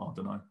do that? I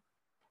don't know.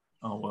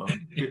 Oh,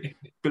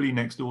 Billy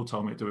next door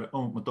told me to do it.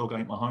 Oh, my dog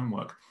ate my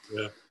homework.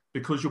 Yeah.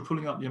 Because you're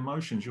pulling up the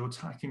emotions, you're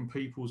attacking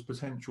people's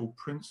potential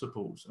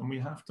principles. And we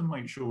have to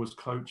make sure as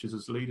coaches,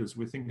 as leaders,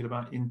 we're thinking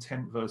about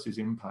intent versus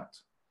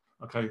impact.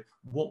 Okay,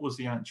 what was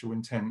the actual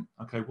intent?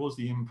 Okay, was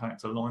the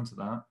impact aligned to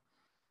that?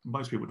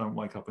 Most people don't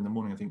wake up in the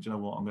morning and think, do you know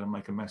what, I'm going to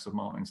make a mess of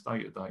Martin's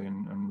day today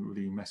and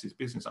really mess his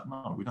business up.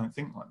 No, we don't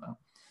think like that.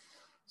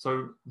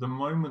 So the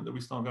moment that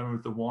we start going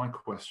with the why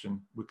question,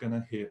 we're going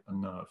to hit a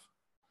nerve.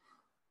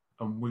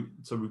 And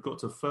so we've got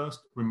to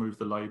first remove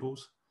the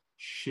labels,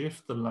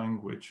 shift the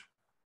language.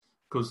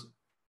 Because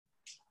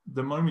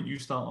the moment you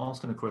start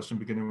asking a question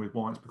beginning with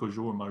why, it's because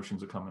your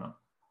emotions are coming up.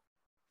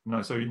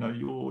 So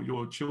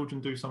your children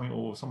do something,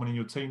 or someone in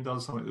your team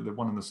does something that they're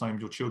one and the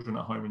same. Your children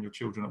at home and your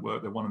children at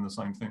work, they're one and the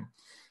same thing.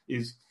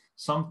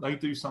 They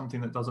do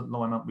something that doesn't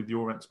line up with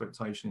your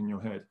expectation in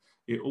your head.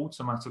 It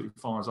automatically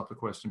fires up a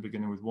question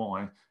beginning with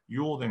why.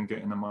 You're then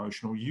getting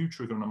emotional. You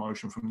trigger an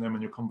emotion from them,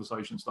 and your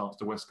conversation starts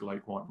to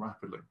escalate quite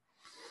rapidly.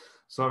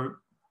 So,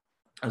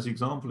 as an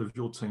example of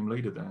your team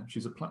leader there,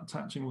 she's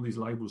attaching all these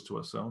labels to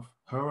herself.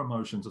 Her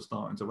emotions are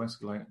starting to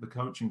escalate. The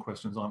coaching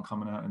questions aren't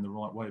coming out in the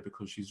right way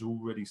because she's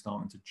already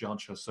starting to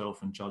judge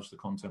herself and judge the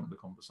content of the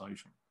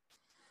conversation.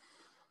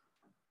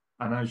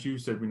 And as you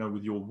said,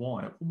 with your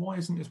why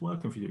isn't this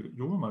working for you?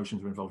 Your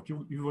emotions are involved.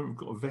 You've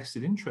got a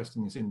vested interest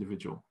in this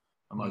individual.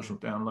 Emotional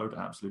download,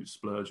 absolute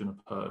splurge and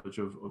a purge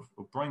of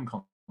brain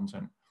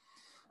content.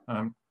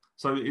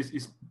 So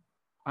it's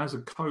as a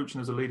coach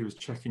and as a leader, is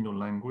checking your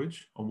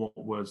language on what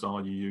words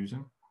are you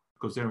using,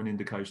 because they're an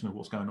indication of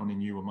what's going on in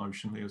you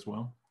emotionally as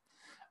well,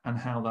 and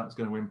how that's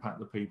going to impact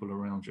the people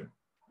around you,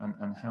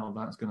 and how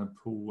that's going to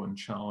pull and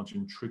charge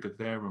and trigger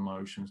their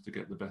emotions to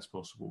get the best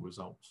possible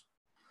results.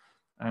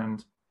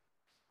 And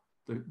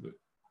the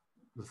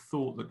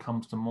thought that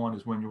comes to mind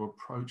is when you're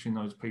approaching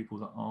those people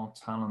that are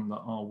talent,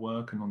 that are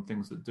working on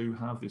things that do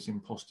have this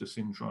imposter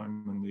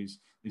syndrome and these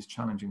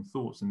challenging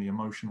thoughts and the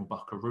emotional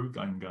buckaroo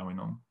game going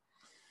on,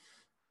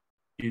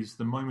 is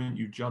the moment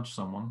you judge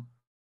someone,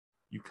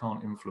 you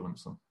can't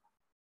influence them.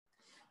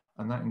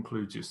 And that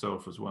includes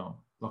yourself as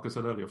well. Like I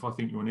said earlier, if I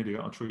think you're an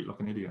idiot, I'll treat you like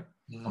an idiot.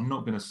 I'm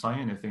not going to say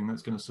anything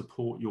that's going to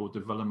support your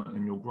development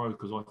and your growth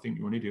because I think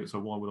you're an idiot, so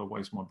why would I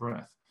waste my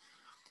breath?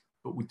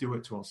 But we do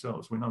it to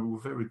ourselves. We know we're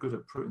very good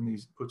at putting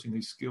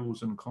these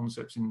skills and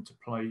concepts into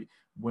play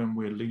when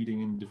we're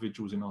leading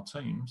individuals in our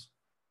teams.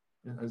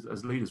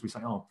 As leaders, we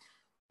say, oh,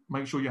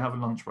 make sure you have a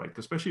lunch break,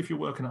 especially if you're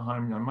working at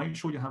home, make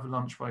sure you have a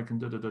lunch break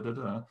and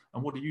da-da-da-da-da.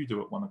 And what do you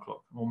do at 1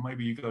 o'clock? Or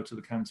maybe you go to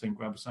the canteen,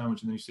 grab a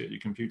sandwich, and then you sit at your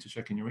computer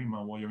checking your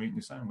email while you're eating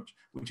your sandwich,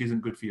 which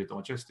isn't good for your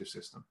digestive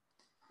system.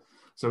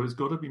 So it's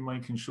got to be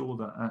making sure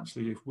that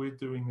actually if we're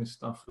doing this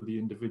stuff for the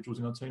individuals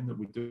in our team, that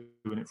we're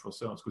doing it for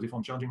ourselves. Because if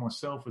I'm judging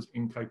myself as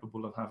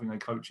incapable of having a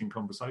coaching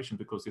conversation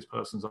because this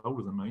person's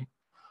older than me,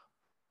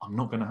 I'm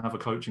not going to have a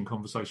coaching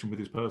conversation with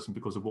this person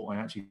because of what I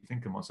actually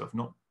think of myself,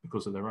 not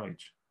because of their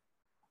age.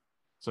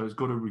 So we've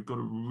got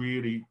to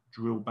really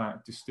drill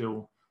back,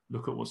 distill,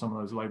 look at what some of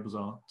those labels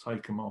are,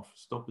 take them off,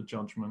 stop the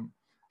judgment,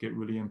 get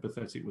really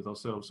empathetic with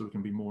ourselves so we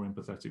can be more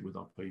empathetic with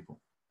our people.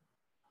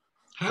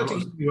 How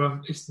do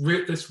you,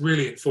 it's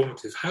really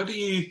informative.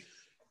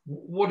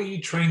 What do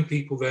you train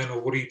people then,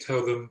 or what do you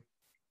tell them?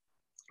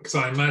 Because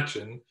I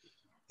imagine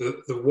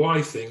the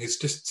why thing is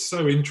just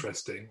so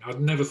interesting. I'd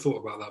never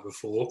thought about that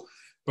before,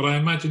 but I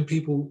imagine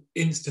people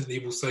instantly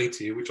will say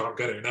to you, which I'm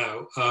going to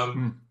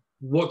now,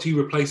 what do you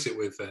replace it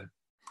with then?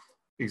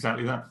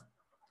 Exactly that.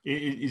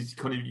 It is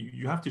kind of,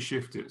 you have to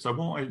shift it. So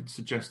what I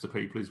suggest to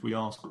people is we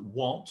ask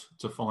what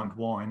to find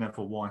why,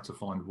 never why to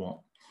find what.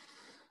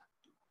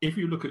 If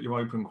you look at your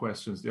open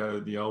questions,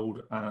 the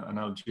old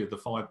analogy of the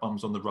 5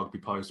 bums on the rugby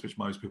post, which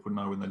most people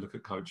know when they look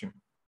at coaching,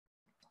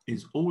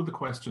 is all the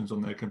questions on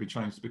there can be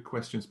changed to be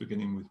questions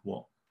beginning with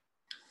what.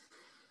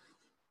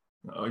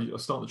 I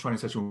start the training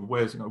session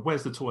with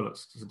where's the toilet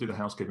to do the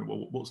housekeeping?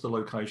 What's the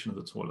location of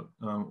the toilet?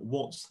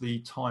 What's the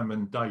time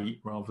and date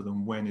rather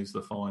than when is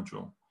the fire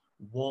drill?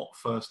 What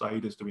first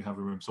aiders do we have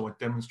in the room? So I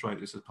demonstrate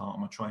this as part of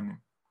my training.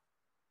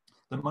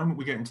 The moment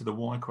we get into the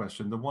why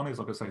question, the one is,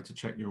 like I say, to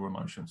check your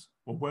emotions.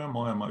 Well, where are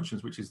my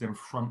emotions, which is then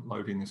front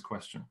loading this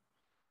question?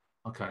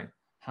 Okay,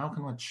 how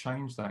can I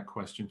change that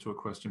question to a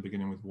question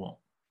beginning with what?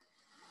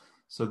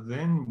 So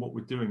then what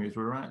we're doing is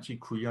we're actually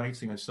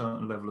creating a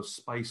certain level of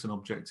space and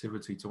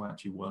objectivity to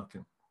actually work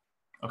in.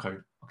 Okay,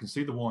 I can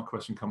see the why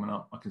question coming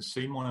up. I can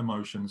see my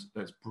emotions.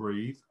 Let's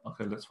breathe.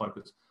 Okay, let's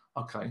focus.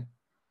 Okay,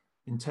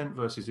 intent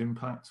versus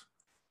impact.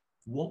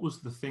 What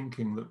was the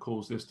thinking that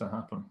caused this to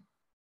happen?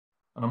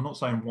 And I'm not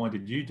saying, why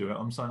did you do it?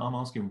 I'm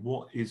asking,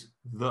 what is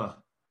the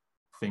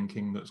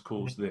thinking that's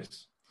caused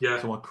this?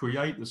 Yeah. So I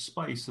create the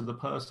space of the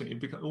person.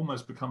 It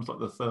almost becomes like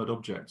the third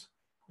object.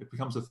 It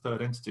becomes a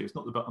third entity.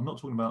 I'm not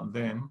talking about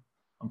them.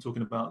 I'm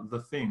talking about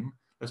the thing.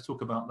 Let's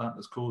talk about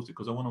that's caused it,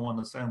 because I want to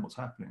understand what's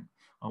happening.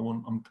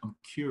 I'm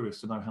curious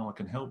to know how I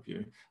can help you.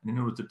 And in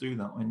order to do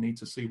that, I need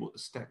to see what the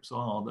steps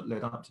are that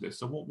led up to this.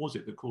 So what was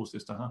it that caused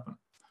this to happen?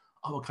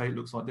 Oh, okay, it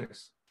looks like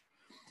this.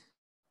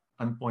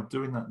 And by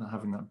doing that and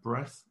having that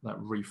breath, that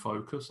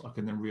refocus, I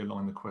can then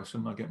realign the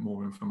question. I get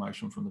more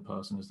information from the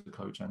person as the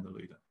coach and the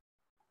leader.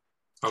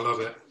 I love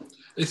it.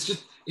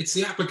 It's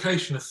the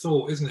application of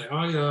thought, isn't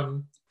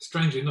it?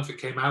 Strangely enough, it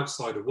came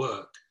outside of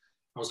work.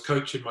 I was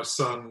coaching my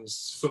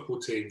son's football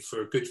team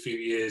for a good few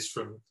years,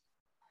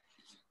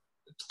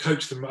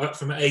 coached them up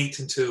from 8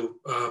 until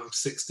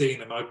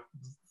 16. And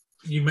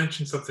you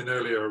mentioned something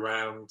earlier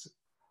around,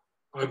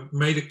 I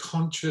made a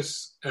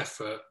conscious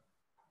effort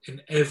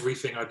in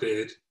everything I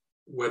did,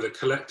 whether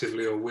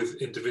collectively or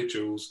with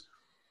individuals,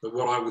 that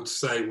what I would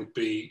say would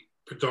be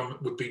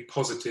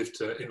positive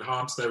to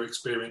enhance their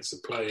experience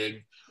of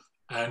playing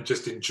and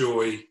just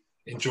enjoy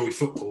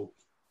football.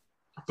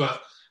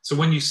 But so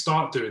when you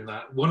start doing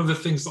that, one of the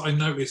things that I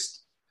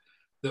noticed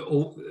that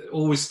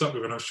always stuck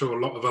with me, and I'm sure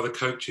a lot of other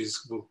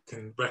coaches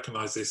can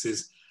recognise this,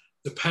 is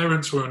the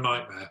parents were a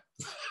nightmare.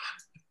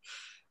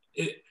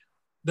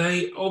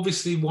 They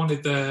obviously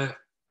wanted their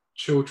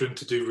children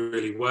to do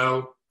really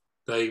well.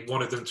 They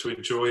wanted them to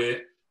enjoy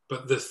it.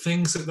 But the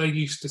things that they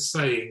used to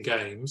say in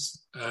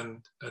games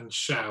and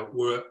shout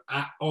were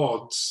at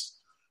odds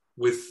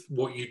with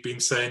what you'd been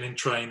saying in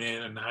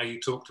training and how you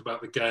talked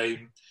about the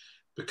game,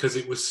 because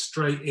it was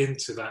straight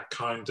into that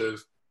kind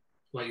of,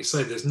 like you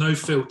say, there's no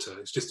filter.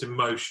 It's just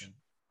emotion.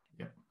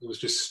 Yeah. It was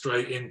just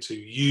straight into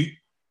you.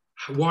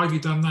 Why have you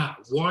done that?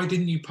 Why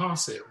didn't you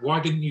pass it? Why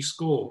didn't you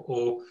score?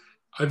 Or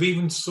I've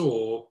even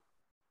saw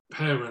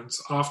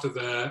parents after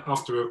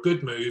a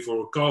good move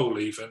or a goal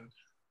even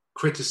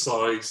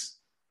criticise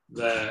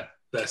their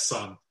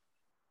son.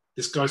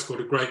 This guy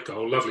scored a great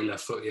goal, lovely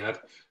left foot he had.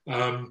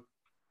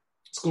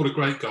 Scored a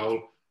great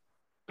goal.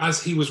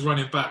 As he was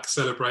running back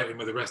celebrating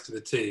with the rest of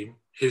the team,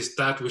 his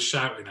dad was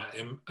shouting at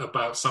him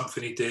about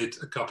something he did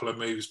a couple of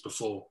moves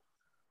before.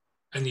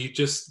 And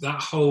that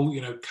whole,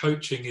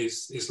 coaching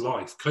is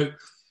life.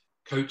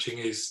 Coaching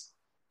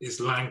is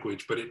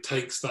language, but it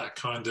takes that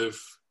kind of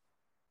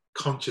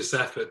conscious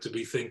effort to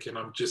be thinking,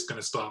 I'm just going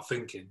to start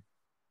thinking.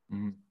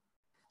 Mm.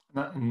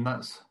 And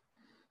that's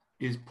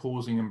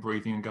pausing and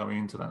breathing and going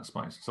into that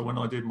space. So when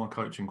I did my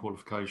coaching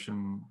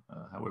qualification,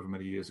 however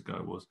many years ago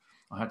it was,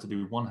 I had to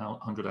do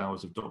 100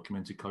 hours of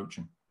documented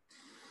coaching.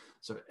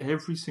 So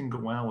every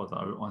single hour,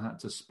 though, I had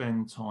to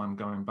spend time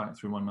going back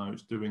through my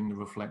notes, doing the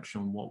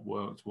reflection, what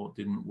worked, what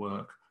didn't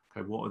work.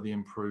 Okay, what are the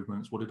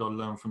improvements? What did I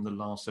learn from the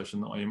last session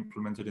that I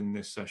implemented in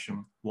this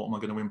session? What am I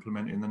going to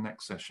implement in the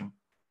next session?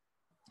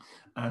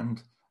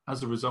 And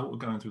as a result of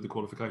going through the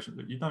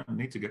qualification, you don't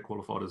need to get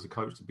qualified as a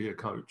coach to be a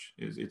coach.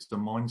 It's the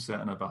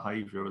mindset and a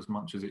behavior as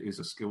much as it is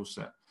a skill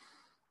set.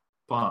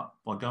 But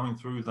by going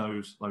through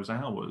those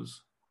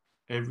hours,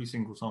 every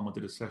single time I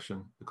did a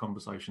session, the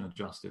conversation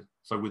adjusted.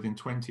 So within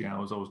 20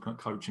 hours, I was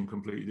coaching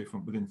completely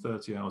different. Within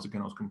 30 hours,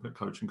 again, I was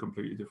coaching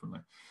completely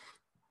differently.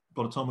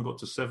 By the time I got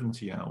to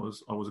 70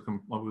 hours, I was a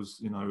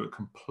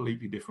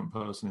completely different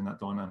person in that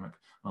dynamic.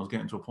 And I was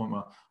getting to a point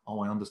where,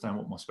 I understand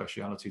what my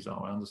specialities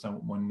are. I understand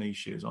what my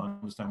niche is. I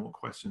understand what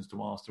questions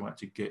to ask to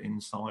actually get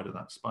inside of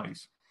that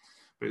space.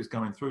 But it's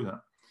going through that.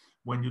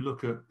 When you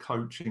look at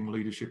coaching,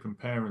 leadership, and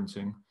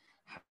parenting,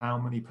 how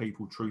many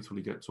people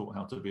truthfully get taught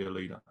how to be a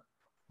leader?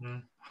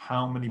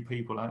 How many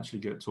people actually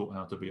get taught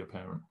how to be a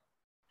parent?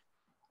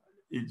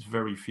 It's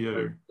very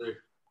few.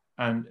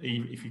 And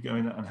if you go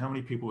in, and how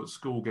many people at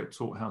school get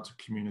taught how to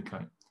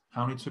communicate?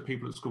 How many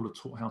people at school are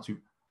taught how to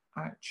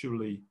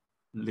actually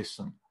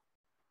listen,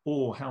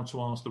 or how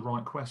to ask the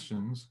right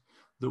questions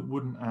that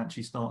wouldn't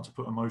actually start to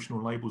put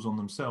emotional labels on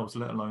themselves,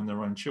 let alone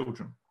their own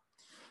children?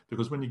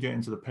 Because when you get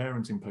into the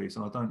parenting piece,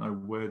 and I don't know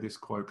where this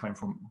quote came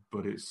from,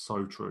 but it's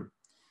so true,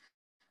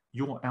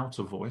 your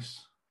outer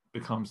voice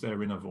becomes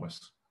their inner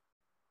voice.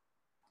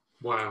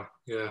 Wow.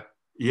 Yeah.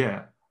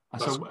 Yeah.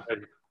 That's so great.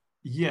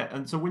 Yeah,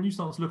 and so when you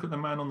start to look at the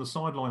man on the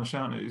sideline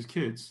shouting at his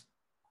kids,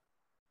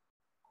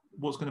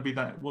 what's going to be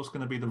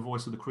the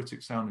voice of the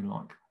critic sounding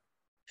like?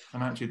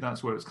 And actually,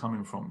 that's where it's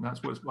coming from.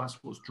 That's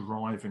what's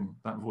driving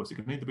that voice. It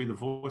can either be the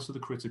voice of the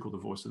critic or the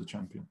voice of the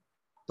champion.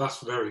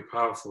 That's very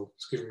powerful.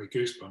 It's giving me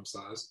goosebumps,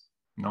 that is.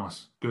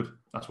 Nice, good.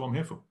 That's what I'm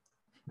here for.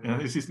 You know,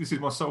 this is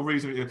my sole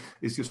reason.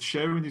 It's just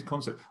sharing these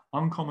concepts,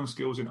 uncommon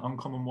skills in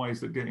uncommon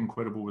ways that get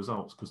incredible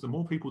results. Because the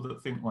more people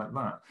that think like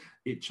that,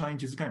 it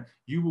changes the game.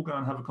 You will go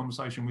and have a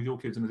conversation with your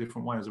kids in a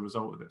different way as a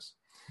result of this.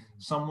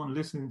 Someone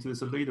listening to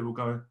this, a leader, will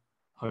go,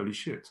 holy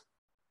shit,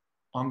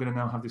 I'm going to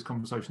now have this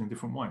conversation in a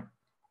different way.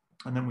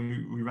 And then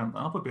we ramp that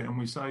up a bit and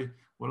we say,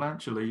 well,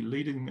 actually,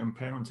 leading and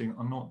parenting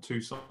are not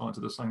two sides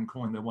of the same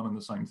coin. They're one and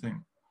the same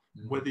thing.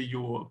 Whether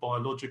you're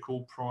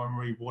biological,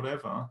 primary,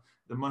 whatever,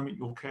 the moment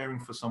you're caring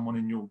for someone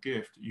in your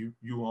gift, you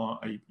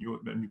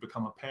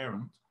become a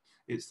parent.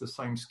 It's the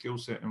same skill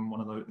set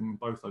in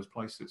both those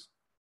places,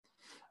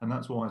 and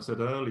that's why I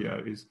said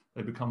earlier is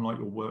they become like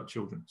your work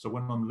children. So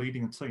when I'm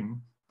leading a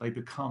team, I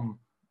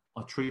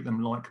treat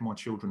them like my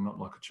children, not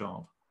like a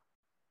child.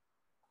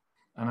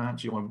 And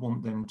actually, I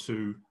want them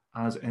to,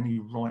 as any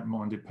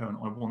right-minded parent,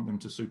 I want them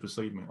to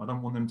supersede me. I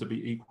don't want them to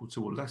be equal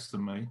to or less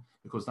than me,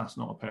 because that's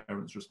not a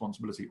parent's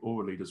responsibility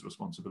or a leader's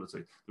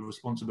responsibility. The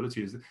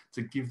responsibility is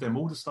to give them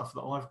all the stuff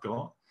that I've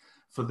got,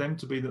 for them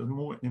to be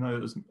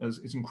as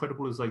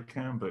incredible as they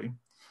can be,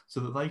 so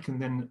that they can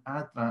then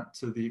add that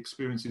to the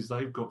experiences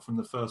they've got from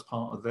the first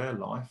part of their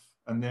life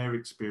and their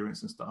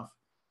experience and stuff,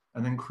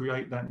 and then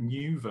create that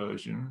new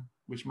version,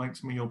 which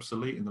makes me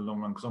obsolete in the long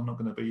run, because I'm not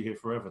going to be here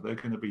forever. They're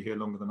going to be here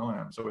longer than I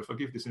am. So if I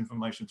give this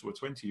information to a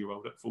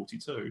 20-year-old at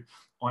 42,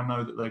 I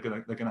know that they're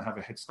going to have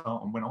a head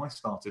start on when I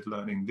started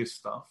learning this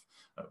stuff,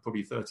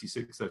 probably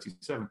 36,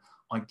 37.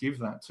 I give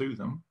that to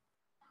them.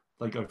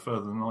 They go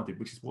further than I did,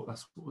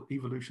 that's what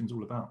evolution's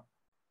all about.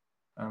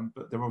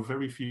 But there are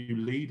very few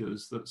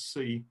leaders that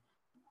see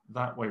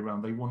that way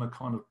around. They want to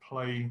kind of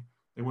play.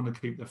 They want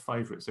to keep their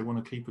favourites. They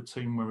want to keep a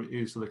team where it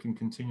is so they can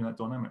continue that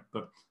dynamic.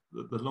 But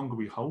the longer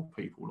we hold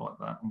people like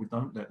that and we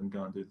don't let them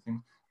go and do the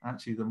thing,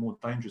 actually, the more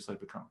dangerous they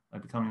become. They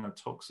become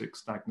toxic,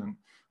 stagnant,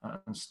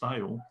 and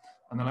stale,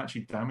 and they'll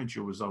actually damage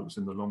your results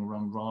in the long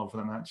run rather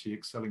than actually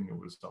excelling your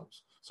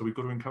results. So we've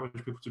got to encourage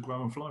people to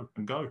grow and flow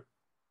and go.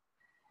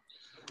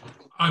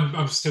 I'm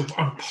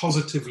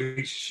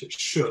positively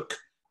shook.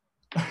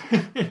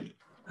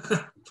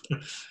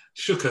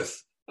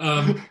 Shooketh.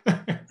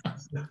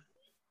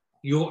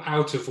 Your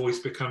outer voice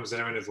becomes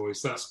their inner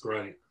voice. That's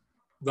great.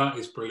 That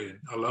is brilliant.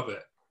 I love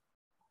it.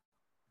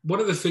 One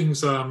of the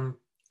things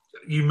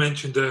you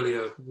mentioned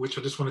earlier, which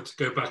I just wanted to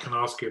go back and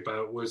ask you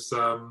about, was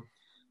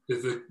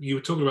you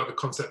were talking about the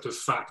concept of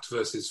fact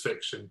versus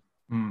fiction.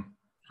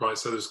 Right?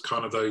 So there's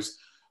kind of those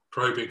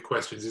probing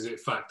questions. Is it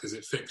fact? Is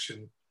it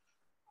fiction?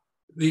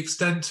 The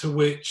extent to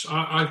which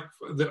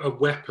a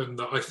weapon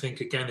that I think,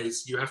 again,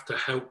 is you have to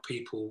help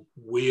people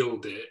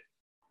wield it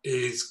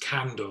is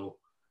candor.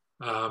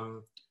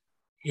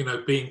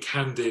 Being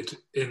candid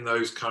in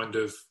those kind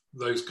of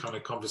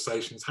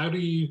conversations.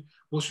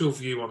 What's your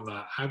view on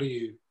that? How do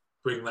you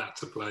bring that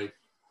to play?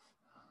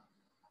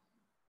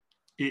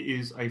 It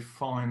is a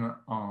fine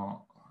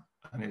art,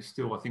 and it's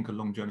still, I think, a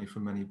long journey for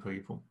many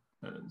people.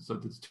 So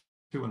there's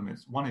two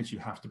elements. One is you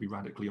have to be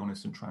radically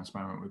honest and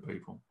transparent with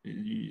people.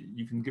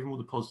 You can give them all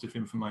the positive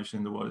information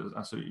in the world, that's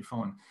absolutely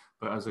fine.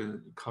 But as a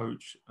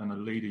coach and a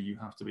leader, you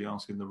have to be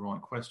asking the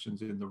right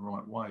questions in the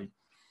right way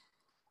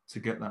to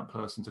get that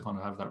person to kind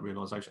of have that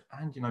realization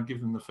and,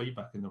 give them the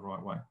feedback in the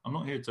right way. I'm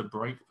not here to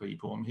break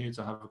people. I'm here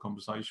to have a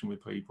conversation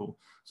with people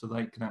so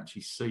they can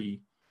actually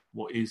see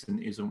what is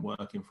and isn't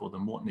working for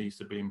them, what needs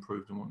to be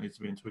improved and what needs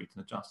to be tweaked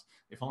and adjusted.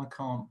 If I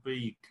can't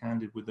be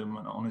candid with them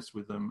and honest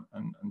with them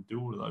and do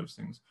all of those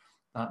things,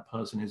 that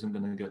person isn't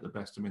going to get the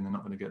best of me and they're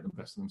not going to get the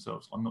best of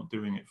themselves. I'm not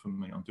doing it for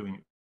me. I'm doing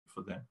it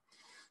for them.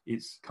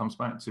 It comes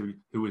back to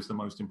who is the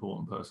most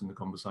important person in the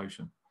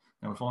conversation.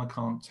 Now, if I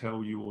can't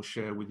tell you or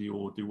share with you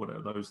or do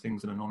whatever those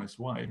things in an honest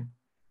way,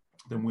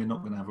 then we're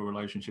not going to have a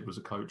relationship as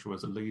a coach or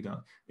as a leader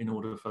in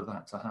order for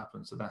that to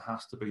happen. So there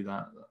has to be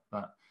that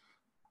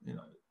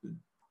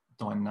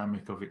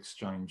dynamic of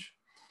exchange.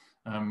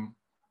 There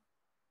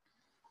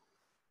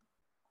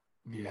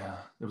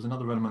was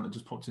another element that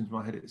just popped into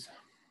my head.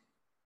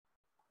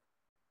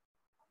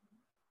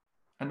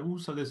 And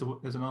also there's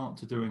an art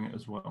to doing it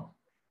as well.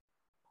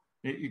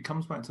 It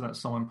comes back to that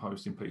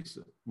signposting piece.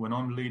 When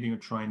I'm leading a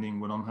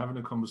training, when I'm having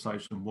a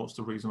conversation, what's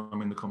the reason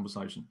I'm in the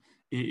conversation?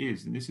 It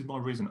is, and this is my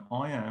reason,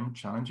 I am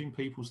challenging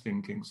people's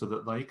thinking so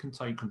that they can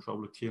take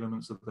control of key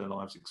elements of their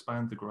lives,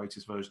 expand the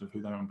greatest version of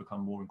who they are and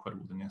become more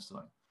incredible than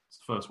yesterday. It's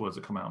the first words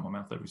that come out of my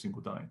mouth every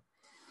single day.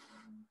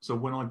 So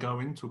when I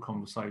go into a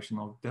conversation,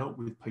 I've dealt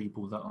with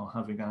people that are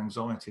having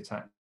anxiety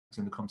attacks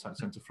in the contact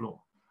center floor.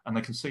 And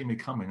they can see me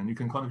coming, and you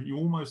can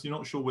you're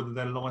not sure whether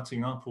they're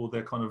lighting up or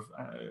they're kind of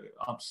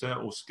upset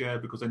or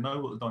scared because they know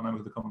what the dynamic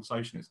of the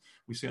conversation is.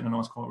 We sit in a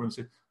nice quiet room and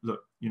say,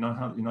 look, you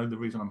know the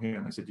reason I'm here?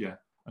 And they said, yeah.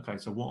 Okay,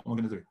 so what am I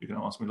going to do? You're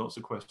going to ask me lots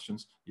of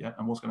questions. Yeah,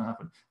 and what's going to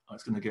happen?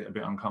 It's going to get a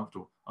bit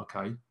uncomfortable.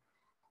 Okay,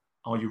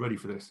 are you ready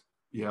for this?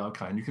 Yeah,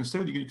 okay. And you can see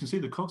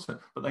the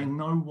concept, but they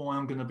know why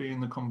I'm going to be in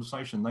the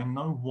conversation. They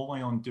know why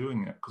I'm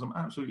doing it because I'm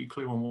absolutely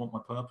clear on what my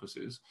purpose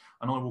is,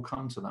 and I will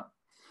come to that.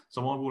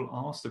 So I will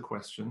ask the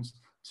questions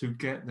to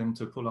get them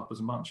to pull up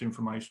as much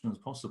information as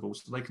possible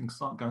so they can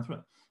start going through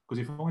it. Because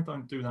if I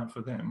don't do that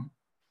for them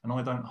and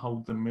I don't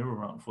hold the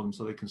mirror up for them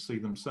so they can see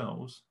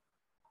themselves,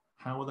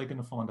 how are they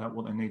going to find out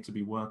what they need to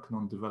be working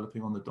on,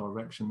 developing on the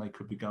direction they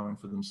could be going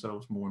for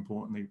themselves, more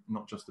importantly,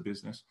 not just the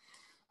business.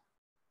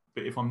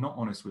 But if I'm not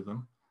honest with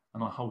them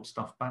and I hold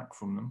stuff back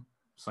from them,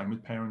 same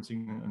with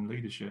parenting and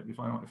leadership, if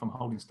I'm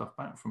holding stuff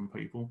back from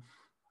people,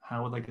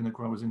 how are they going to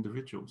grow as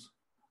individuals?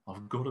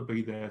 I've got to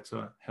be there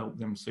to help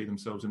them see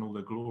themselves in all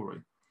their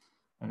glory.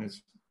 And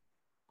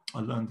I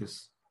learned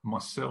this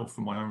myself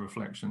from my own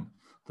reflection,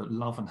 that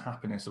love and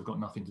happiness have got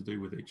nothing to do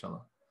with each other.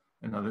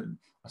 And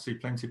I see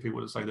plenty of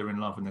people that say they're in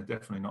love and they're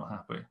definitely not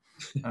happy.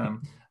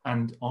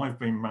 And I've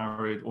been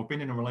married or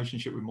been in a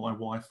relationship with my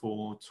wife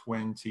for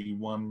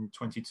 21,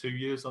 22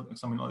 years,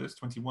 something like this,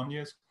 21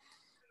 years.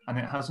 And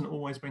it hasn't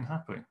always been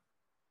happy.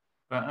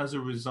 But as a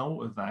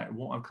result of that,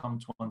 what I've come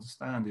to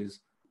understand is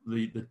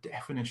the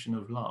definition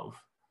of love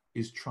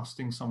is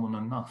trusting someone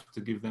enough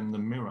to give them the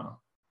mirror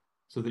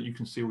so that you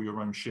can see all your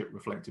own shit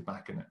reflected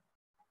back in it.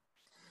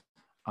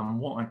 And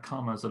what I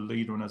come as a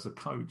leader and as a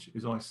coach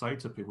is I say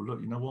to people, look,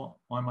 you know what?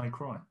 I may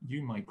cry.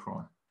 You may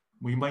cry.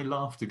 We may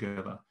laugh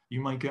together.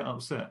 You may get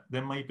upset.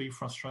 There may be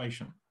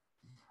frustration.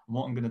 And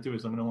what I'm going to do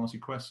is I'm going to ask you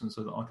questions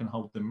so that I can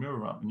hold the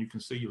mirror up and you can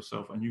see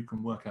yourself and you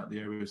can work out the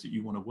areas that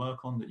you want to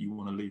work on, that you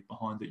want to leave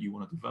behind, that you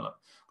want to develop.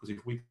 Because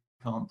if we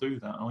can't do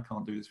that, and I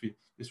can't do this for you,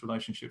 this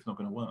relationship's not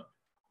going to work.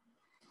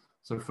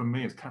 So for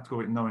me, it's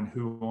categorically knowing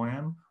who I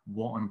am,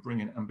 what I'm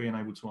bringing, and being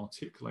able to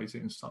articulate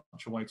it in such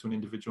a way to an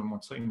individual in my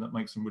team that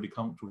makes them really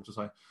comfortable to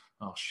say,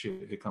 oh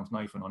shit, here comes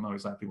Nathan. I know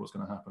exactly what's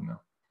going to happen now.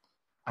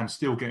 And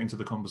still get into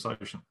the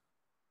conversation.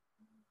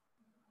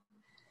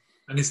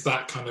 And it's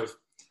that kind of,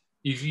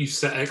 you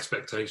set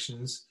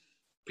expectations.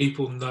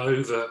 People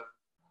know that,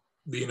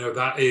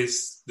 that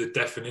is the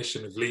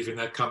definition of leaving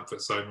their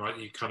comfort zone, right?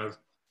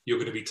 You're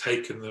going to be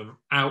taking them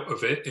out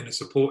of it in a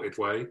supported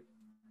way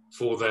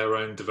for their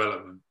own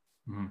development.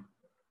 Mm-hmm.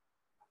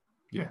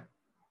 Yeah.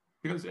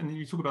 Because, and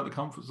you talk about the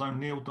comfort zone,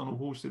 Neil Donald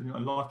Walsh said,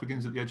 life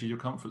begins at the edge of your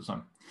comfort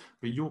zone.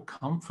 But your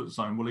comfort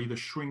zone will either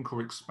shrink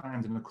or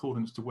expand in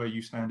accordance to where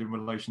you stand in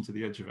relation to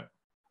the edge of it.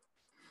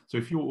 So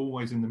if you're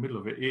always in the middle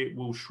of it, it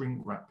will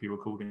shrink wrap you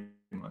accordingly.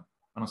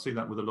 And I see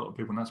that with a lot of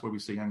people, and that's where we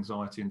see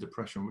anxiety and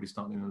depression really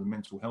starting, the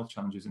mental health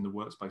challenges in the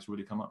workspace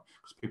really come up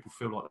because people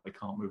feel like they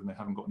can't move and they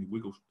haven't got any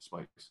wiggle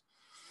space.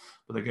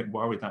 But they get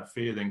worried, that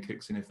fear then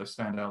kicks in if they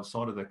stand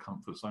outside of their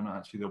comfort zone.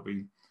 Actually, they'll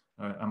be,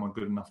 am I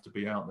good enough to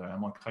be out there?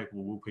 Am I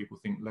capable? Will people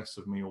think less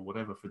of me or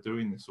whatever for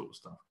doing this sort of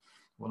stuff?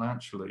 Well,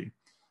 actually,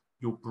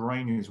 your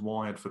brain is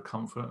wired for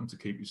comfort and to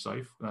keep you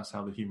safe. That's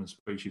how the human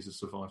species has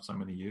survived so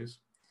many years.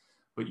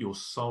 But your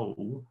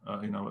soul,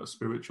 at a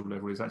spiritual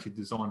level, is actually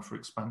designed for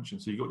expansion.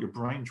 So you've got your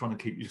brain trying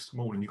to keep you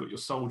small and you've got your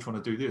soul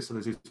trying to do this. So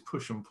there's this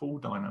push and pull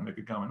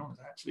dynamic going on. It's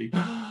actually,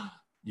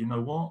 you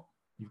know what?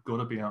 You've got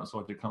to be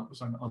outside your comfort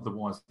zone.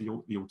 Otherwise,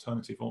 the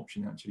alternative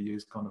option actually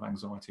is kind of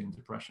anxiety and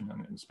depression,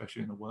 and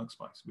especially in the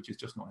workspace, which is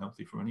just not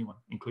healthy for anyone,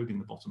 including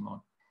the bottom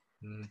line.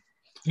 And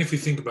if you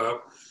think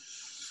about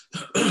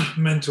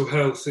mental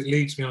health, it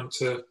leads me on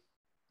to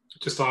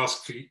just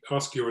ask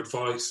your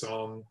advice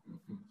on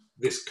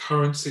this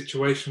current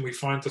situation we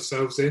find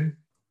ourselves in.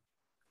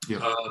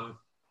 Yeah.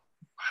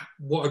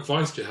 what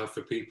advice do you have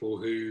for people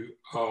who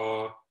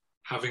are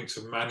having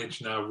to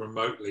manage now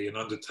remotely and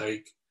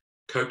undertake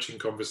coaching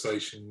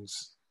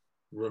conversations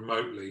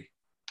remotely?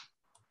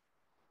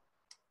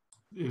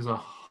 There's a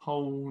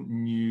whole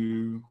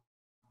new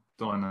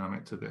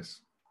dynamic to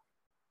this.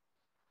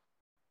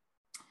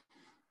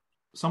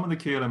 Some of the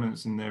key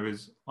elements in there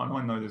is,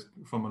 I know this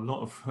from a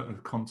lot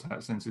of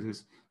contact centres,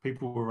 is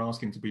people were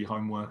asking to be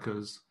home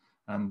workers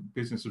and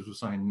businesses were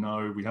saying,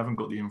 no, we haven't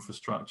got the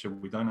infrastructure,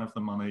 we don't have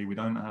the money, we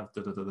don't have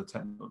the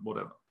tech,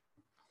 whatever.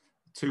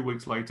 2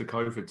 weeks later,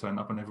 COVID turned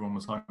up and everyone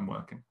was home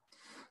working.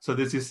 So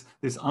there's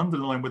this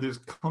underlying, whether it's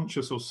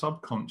conscious or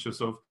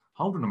subconscious, of,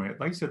 hold on a minute,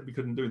 they said we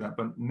couldn't do that,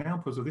 but now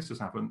because of this has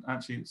happened,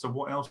 actually, so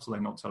what else are they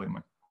not telling me?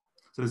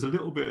 So there's a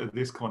little bit of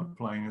this kind of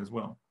playing as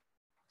well.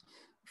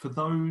 For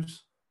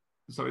those,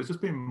 so it's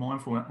just being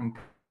mindful and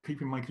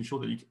making sure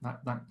that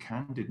that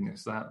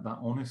candidness, that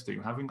honesty,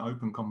 having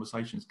open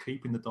conversations,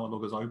 keeping the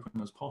dialogue as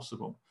open as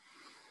possible.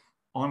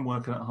 I'm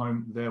working at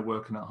home, they're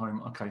working at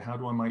home. Okay, how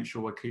do I make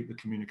sure I keep the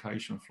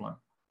communication flow?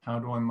 How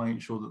do I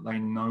make sure that they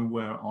know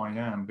where I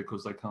am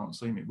because they can't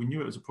see me? We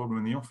knew it was a problem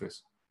in the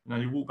office. You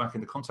know, you walk back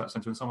in the contact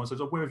centre and someone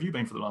says, oh, where have you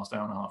been for the last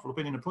hour and a half? Well, I've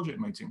been in a project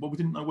meeting. Well, we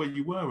didn't know where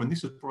you were, and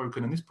this is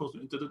broken, and this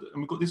and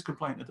we've got this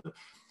complaint.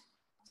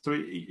 So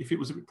if it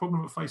was a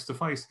problem face to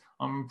face,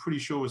 I'm pretty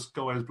sure as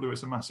sky is blue,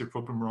 it's a massive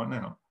problem right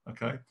now.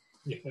 Okay.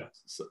 Yeah.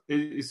 So it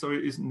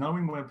is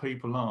knowing where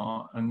people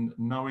are and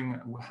knowing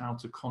how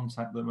to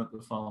contact them at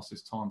the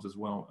fastest times as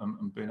well,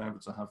 and being able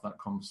to have that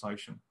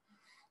conversation.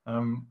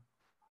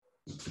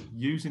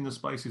 Using the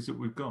spaces that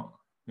we've got.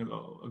 You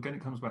know, again,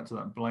 it comes back to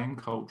that blame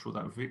culture, or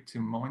that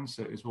victim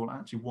mindset is, well,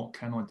 actually, what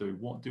can I do?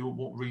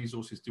 What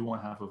resources do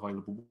I have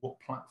available? What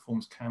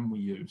platforms can we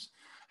use?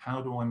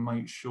 How do I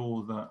make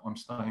sure that I'm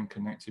staying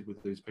connected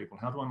with these people?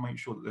 How do I make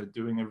sure that they're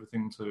doing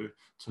everything to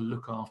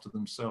look after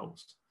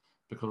themselves?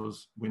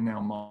 Because we're now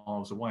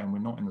miles away and we're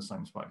not in the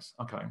same space.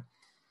 Okay.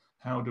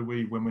 How do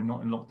we, when we're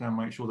not in lockdown,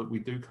 make sure that we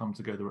do come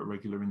together at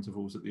regular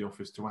intervals at the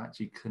office to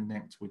actually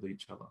connect with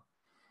each other?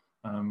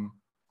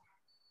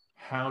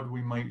 How do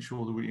we make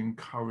sure that we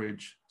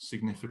encourage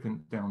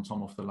significant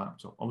downtime off the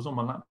laptop? I was on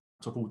my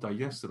laptop all day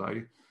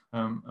yesterday,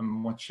 and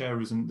my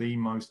chair isn't the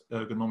most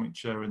ergonomic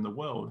chair in the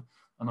world.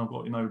 And I've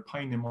got,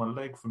 pain in my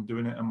leg from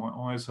doing it, and my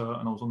eyes hurt,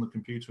 and I was on the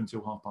computer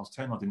until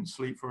 10:30. I didn't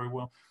sleep very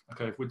well.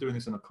 Okay, if we're doing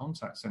this in a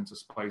contact center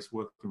space,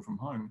 working from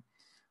home,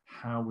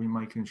 how are we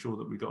making sure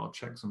that we got our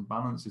checks and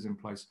balances in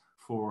place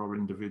for our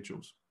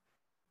individuals?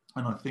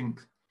 And I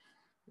think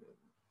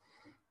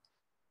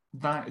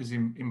that is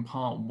in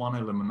part one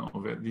element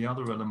of it. The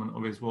other element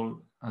of it is,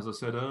 well, as I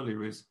said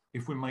earlier, is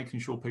if we're making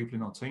sure people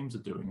in our teams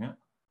are doing it,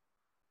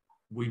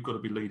 we've got to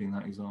be leading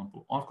that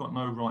example. I've got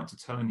no right to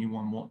tell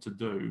anyone what to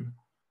do.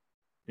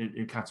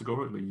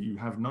 Categorically, you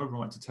have no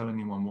right to tell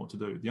anyone what to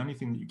do. The only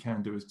thing that you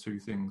can do is two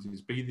things,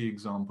 is be the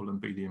example and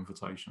be the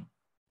invitation.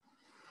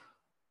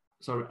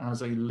 So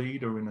as a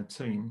leader in a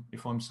team,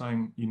 if I'm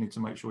saying you need to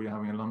make sure you're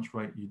having a lunch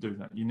break, you do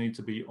that. You need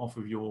to be off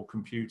of your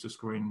computer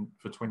screen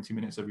for 20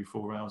 minutes every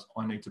 4 hours.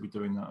 I need to be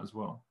doing that as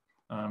well.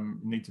 You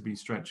need to be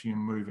stretching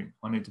and moving.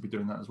 I need to be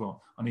doing that as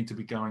well. I need to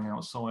be going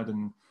outside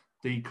and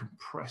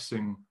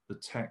decompressing the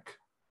tech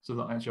so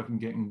that actually I can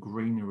get in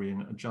greenery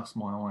and adjust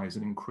my eyes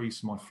and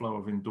increase my flow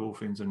of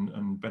endorphins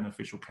and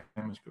beneficial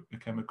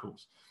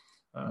chemicals.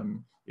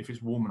 If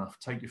it's warm enough,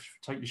 take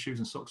your shoes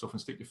and socks off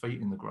and stick your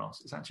feet in the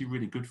grass. It's actually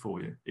really good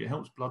for you. It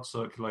helps blood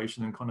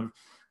circulation and kind of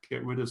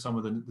get rid of some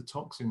of the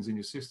toxins in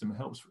your system. It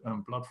helps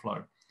blood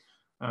flow.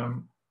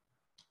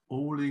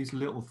 All these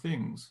little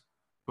things,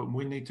 but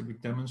we need to be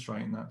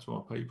demonstrating that to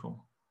our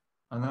people.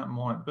 And that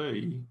might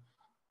be,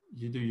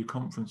 you do your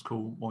conference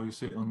call while you're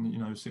sitting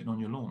on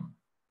your lawn.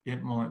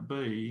 It might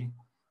be,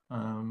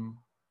 I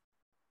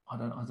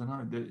don't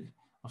know.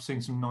 I've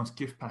seen some nice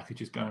gift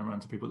packages going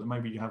around to people that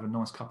maybe you have a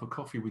nice cup of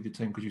coffee with your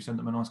team because you sent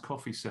them a nice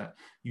coffee set.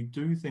 You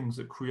do things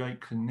that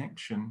create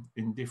connection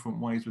in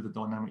different ways with the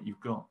dynamic you've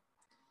got.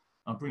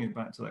 I'll bring it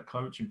back to that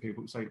coaching.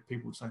 People would say,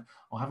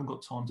 oh, I haven't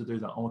got time to do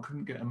that. Oh, I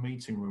couldn't get a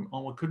meeting room.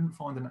 Oh, I couldn't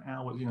find an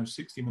hour,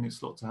 60-minute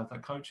slot to have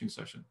that coaching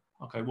session.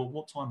 Okay, well,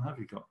 what time have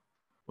you got?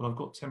 Well, I've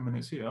got 10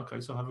 minutes here. Okay,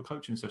 so I have a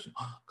coaching session.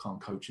 Oh, can't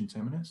coach in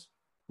 10 minutes.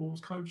 Well,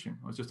 what's coaching?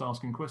 I was just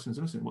asking questions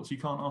and listening. So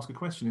you can't ask a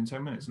question in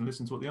 10 minutes and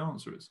listen to what the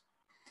answer is.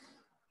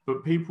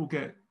 But people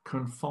get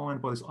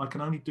confined by this. I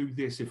can only do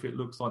this if it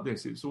looks like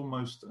this. It's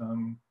almost,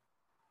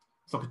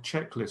 it's like a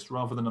checklist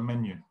rather than a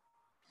menu.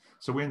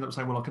 So we end up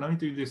saying, well, I can only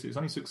do this. It's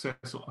only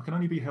successful. I can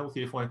only be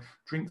healthy if I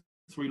drink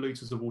 3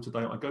 liters of water a day.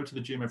 I go to the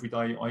gym every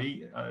day. I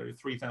eat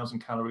 3,000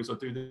 calories. I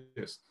do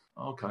this.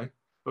 Okay.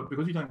 But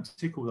because you don't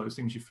tick all those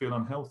things, you feel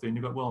unhealthy. And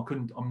you go, well,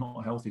 I'm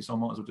not healthy, so I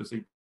might as well just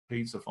eat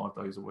pizza 5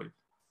 days a week.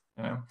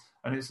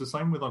 And it's the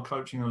same with our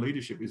coaching and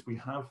leadership, is we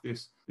have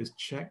this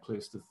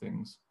checklist of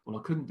things. Well,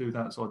 I couldn't do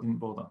that, so I didn't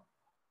bother.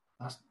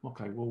 That's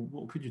okay. Well,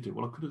 what could you do?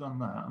 Well, I could have done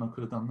that, and I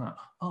could have done that.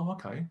 Oh,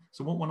 okay.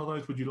 So what one of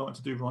those would you like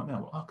to do right now?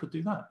 Well, I could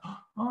do that.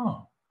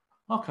 Oh,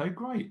 okay,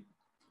 great.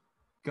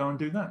 Go and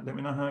do that. Let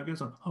me know how it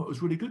goes. Oh, it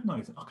was really good,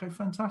 Nathan. Okay,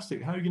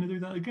 fantastic. How are you going to do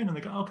that again? And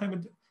they go, okay.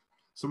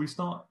 So we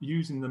start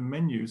using the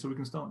menu so we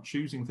can start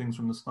choosing things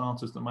from the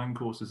starters, the main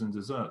courses and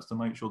desserts to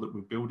make sure that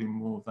we're building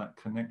more of that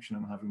connection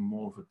and having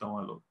more of a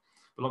dialogue.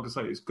 But like I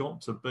say, it's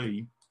got to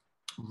be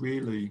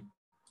really,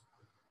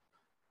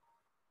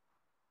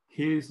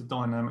 here's the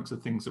dynamics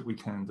of things that we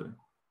can do.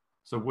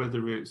 So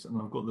whether it's, and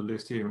I've got the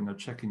list here,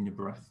 checking your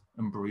breath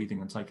and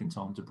breathing and taking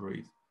time to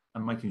breathe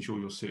and making sure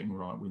you're sitting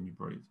right when you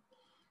breathe.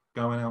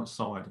 Going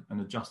outside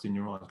and adjusting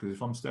your eyes, because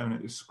if I'm staring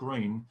at this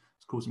screen,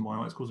 it's causing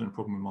a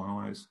problem with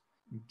my eyes.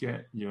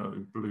 Get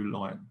blue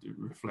light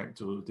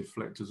reflectors or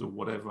deflectors or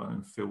whatever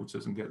and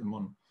filters and get them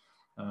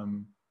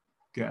on.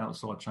 Get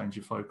outside, change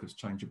your focus,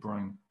 change your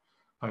brain.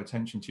 Pay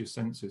attention to your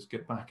senses,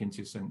 get back into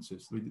your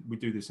senses. We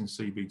do this in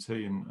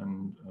CBT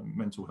and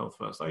mental health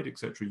first aid,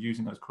 etc.,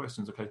 using those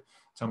questions. Okay,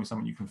 tell me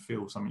something you can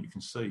feel, something you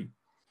can see.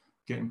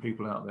 Getting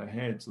people out of their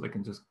head so they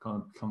can just kind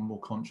of become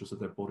more conscious of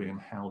their body and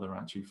how they're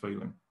actually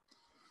feeling.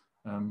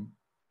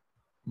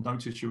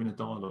 Notice you're in a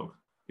dialogue.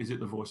 Is it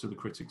the voice of the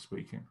critic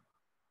speaking?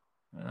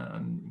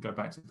 And go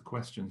back to the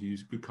questions,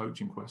 use good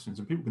coaching questions.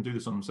 And people can do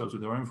this on themselves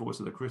with their own voice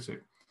of the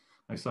critic.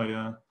 They say,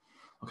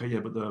 okay, yeah,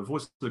 but the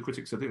voice of the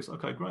critic said this.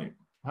 Okay, great.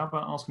 How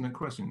about asking a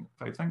question?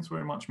 Okay, thanks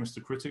very much,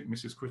 Mr. Critic,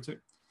 Mrs. Critic.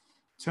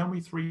 Tell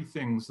me 3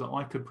 things that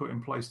I could put in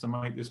place to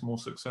make this more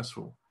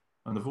successful.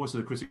 And the voice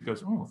of the critic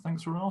goes, oh,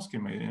 thanks for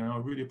asking me. I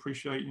really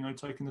appreciate,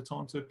 taking the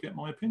time to get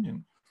my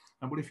opinion.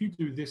 And but if you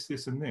do this,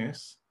 this, and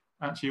this,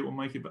 actually it will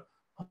make it,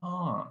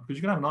 because you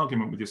can have an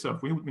argument with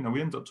yourself. We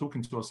end up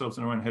talking to ourselves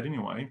in our own head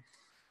anyway.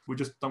 We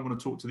just don't want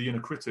to talk to the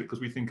inner critic because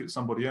we think it's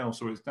somebody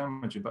else or it's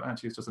damaging, but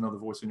actually it's just another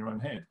voice in your own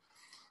head.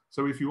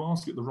 So if you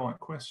ask it the right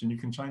question, you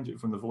can change it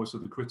from the voice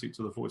of the critic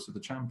to the voice of the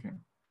champion.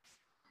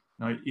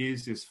 Now,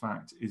 is this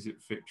fact? Is it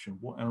fiction?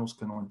 What else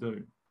can I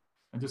do?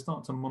 And just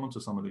start to monitor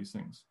some of these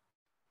things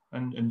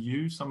and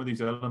use some of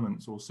these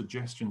elements or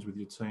suggestions with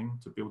your team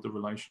to build the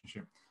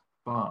relationship.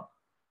 But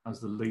as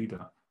the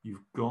leader,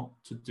 you've got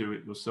to do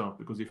it yourself,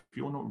 because if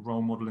you're not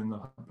role modeling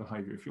the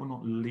behavior, if you're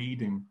not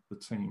leading the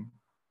team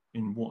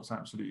in what's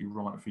absolutely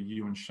right for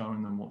you and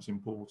showing them what's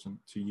important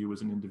to you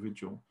as an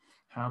individual,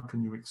 how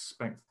can you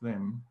expect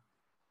them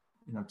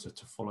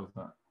to follow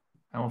that?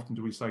 How often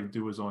do we say,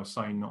 do as I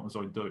say, not as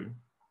I do?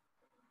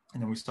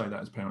 And then we say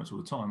that as parents all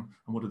the time.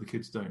 And what do the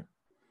kids do?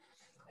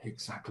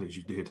 Exactly as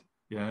you did.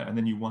 Yeah. And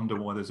then you wonder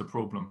why there's a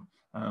problem.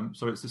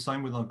 So it's the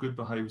same with our good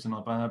behaviors and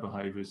our bad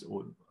behaviors,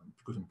 or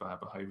good and bad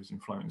behaviors in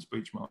floating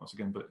speech marks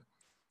again, but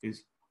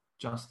is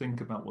just think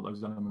about what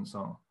those elements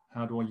are.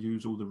 How do I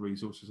use all the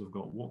resources I've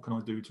got? What can I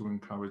do to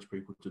encourage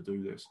people to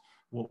do this?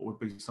 What would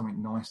be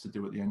something nice to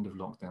do at the end of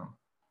lockdown?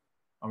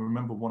 I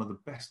remember one of the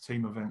best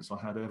team events I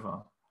had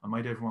ever. I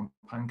made everyone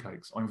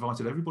pancakes. I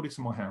invited everybody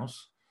to my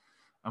house,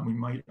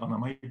 and I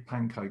made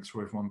pancakes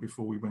for everyone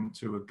before we went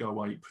to a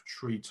Go Ape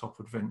treetop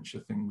adventure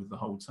thing with the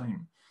whole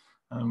team.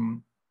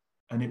 And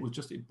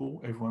it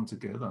brought everyone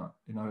together,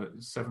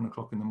 at 7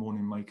 o'clock in the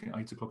morning,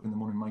 8 o'clock in the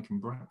morning, making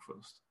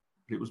breakfast.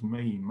 But it was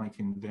me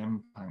making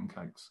them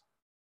pancakes.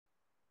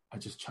 It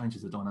just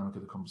changes the dynamic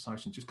of the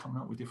conversation, just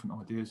coming up with different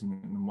ideas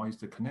and ways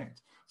to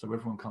connect. So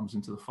everyone comes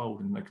into the fold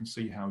and they can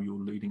see how you're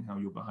leading, how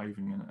you're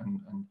behaving,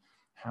 and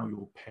how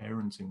you're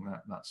parenting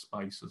that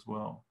space as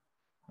well.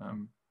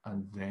 And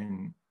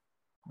then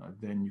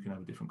you can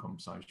have a different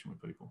conversation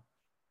with people.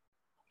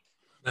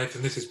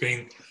 Nathan, this has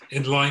been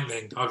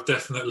enlightening. I've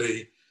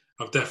definitely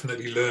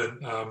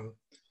learned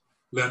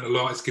a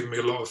lot. It's given me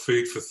a lot of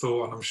food for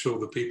thought, and I'm sure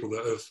the people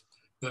that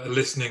are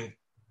listening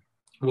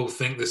will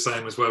think the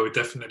same as well. We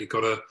definitely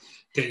got to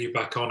get you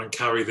back on and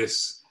carry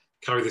this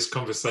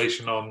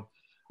conversation on.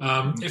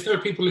 If there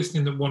are people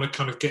listening that want to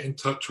kind of get in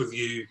touch with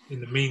you in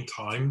the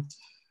meantime,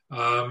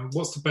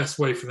 what's the best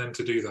way for them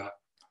to do that?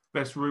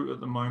 Best route at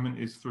the moment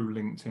is through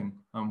LinkedIn.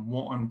 And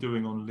what I'm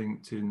doing on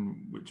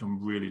LinkedIn, which I'm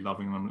really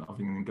loving, and I'm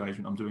loving the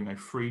engagement, I'm doing a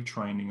free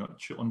training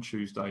on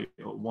Tuesday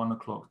at 1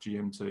 o'clock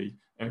GMT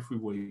every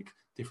week,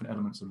 different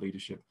elements of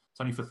leadership. It's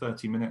only for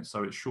 30 minutes,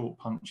 so it's short,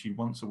 punchy,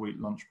 once a week,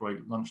 lunch break,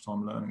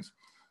 lunchtime learnings,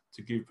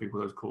 to give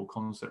people those core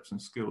concepts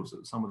and skills,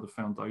 that some of the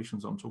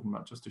foundations I'm talking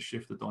about, just to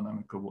shift the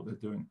dynamic of what they're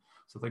doing.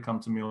 So if they come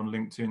to me on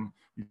LinkedIn,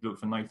 you look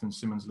for Nathan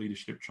Simmons,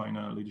 leadership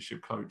trainer,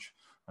 leadership coach,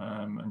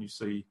 and you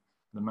see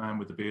the man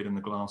with the beard and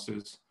the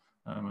glasses,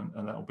 and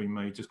that'll be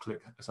me. Just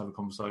click, let's have a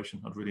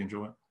conversation. I'd really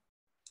enjoy it.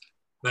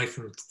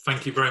 Nathan,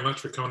 thank you very much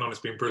for coming on. It's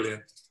been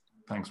brilliant.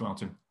 Thanks,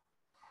 Martin.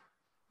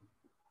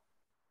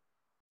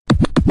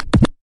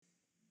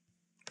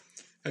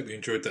 Hope you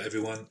enjoyed that,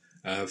 everyone.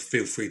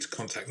 Feel free to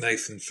contact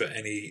Nathan for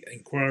any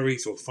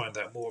inquiries or find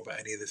out more about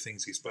any of the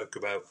things he spoke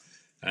about.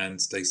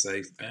 And stay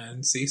safe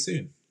and see you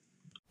soon.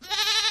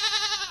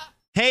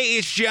 Hey,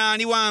 it's John.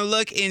 You want to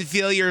look and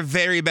feel your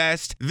very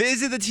best?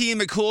 Visit the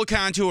team at Cool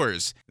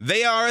Contours.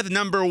 They are the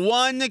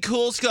 #1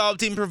 cool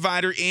sculpting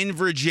provider in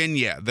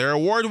Virginia. Their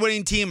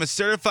award-winning team of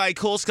certified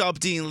cool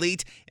sculpting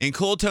elite and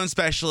cool tone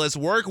specialists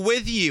work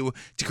with you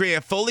to create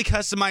a fully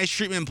customized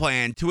treatment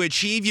plan to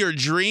achieve your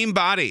dream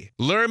body.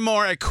 Learn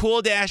more at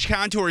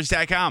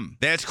cool-contours.com.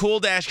 That's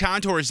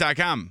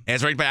cool-contours.com.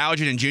 As ranked by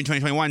Allergen in June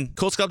 2021,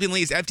 Cool Sculpting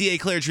Elite is FDA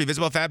cleared to treat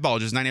visible fat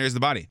bulges in 9 areas of the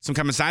body. Some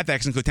common side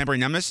effects include temporary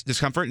numbness,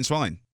 discomfort, and swelling.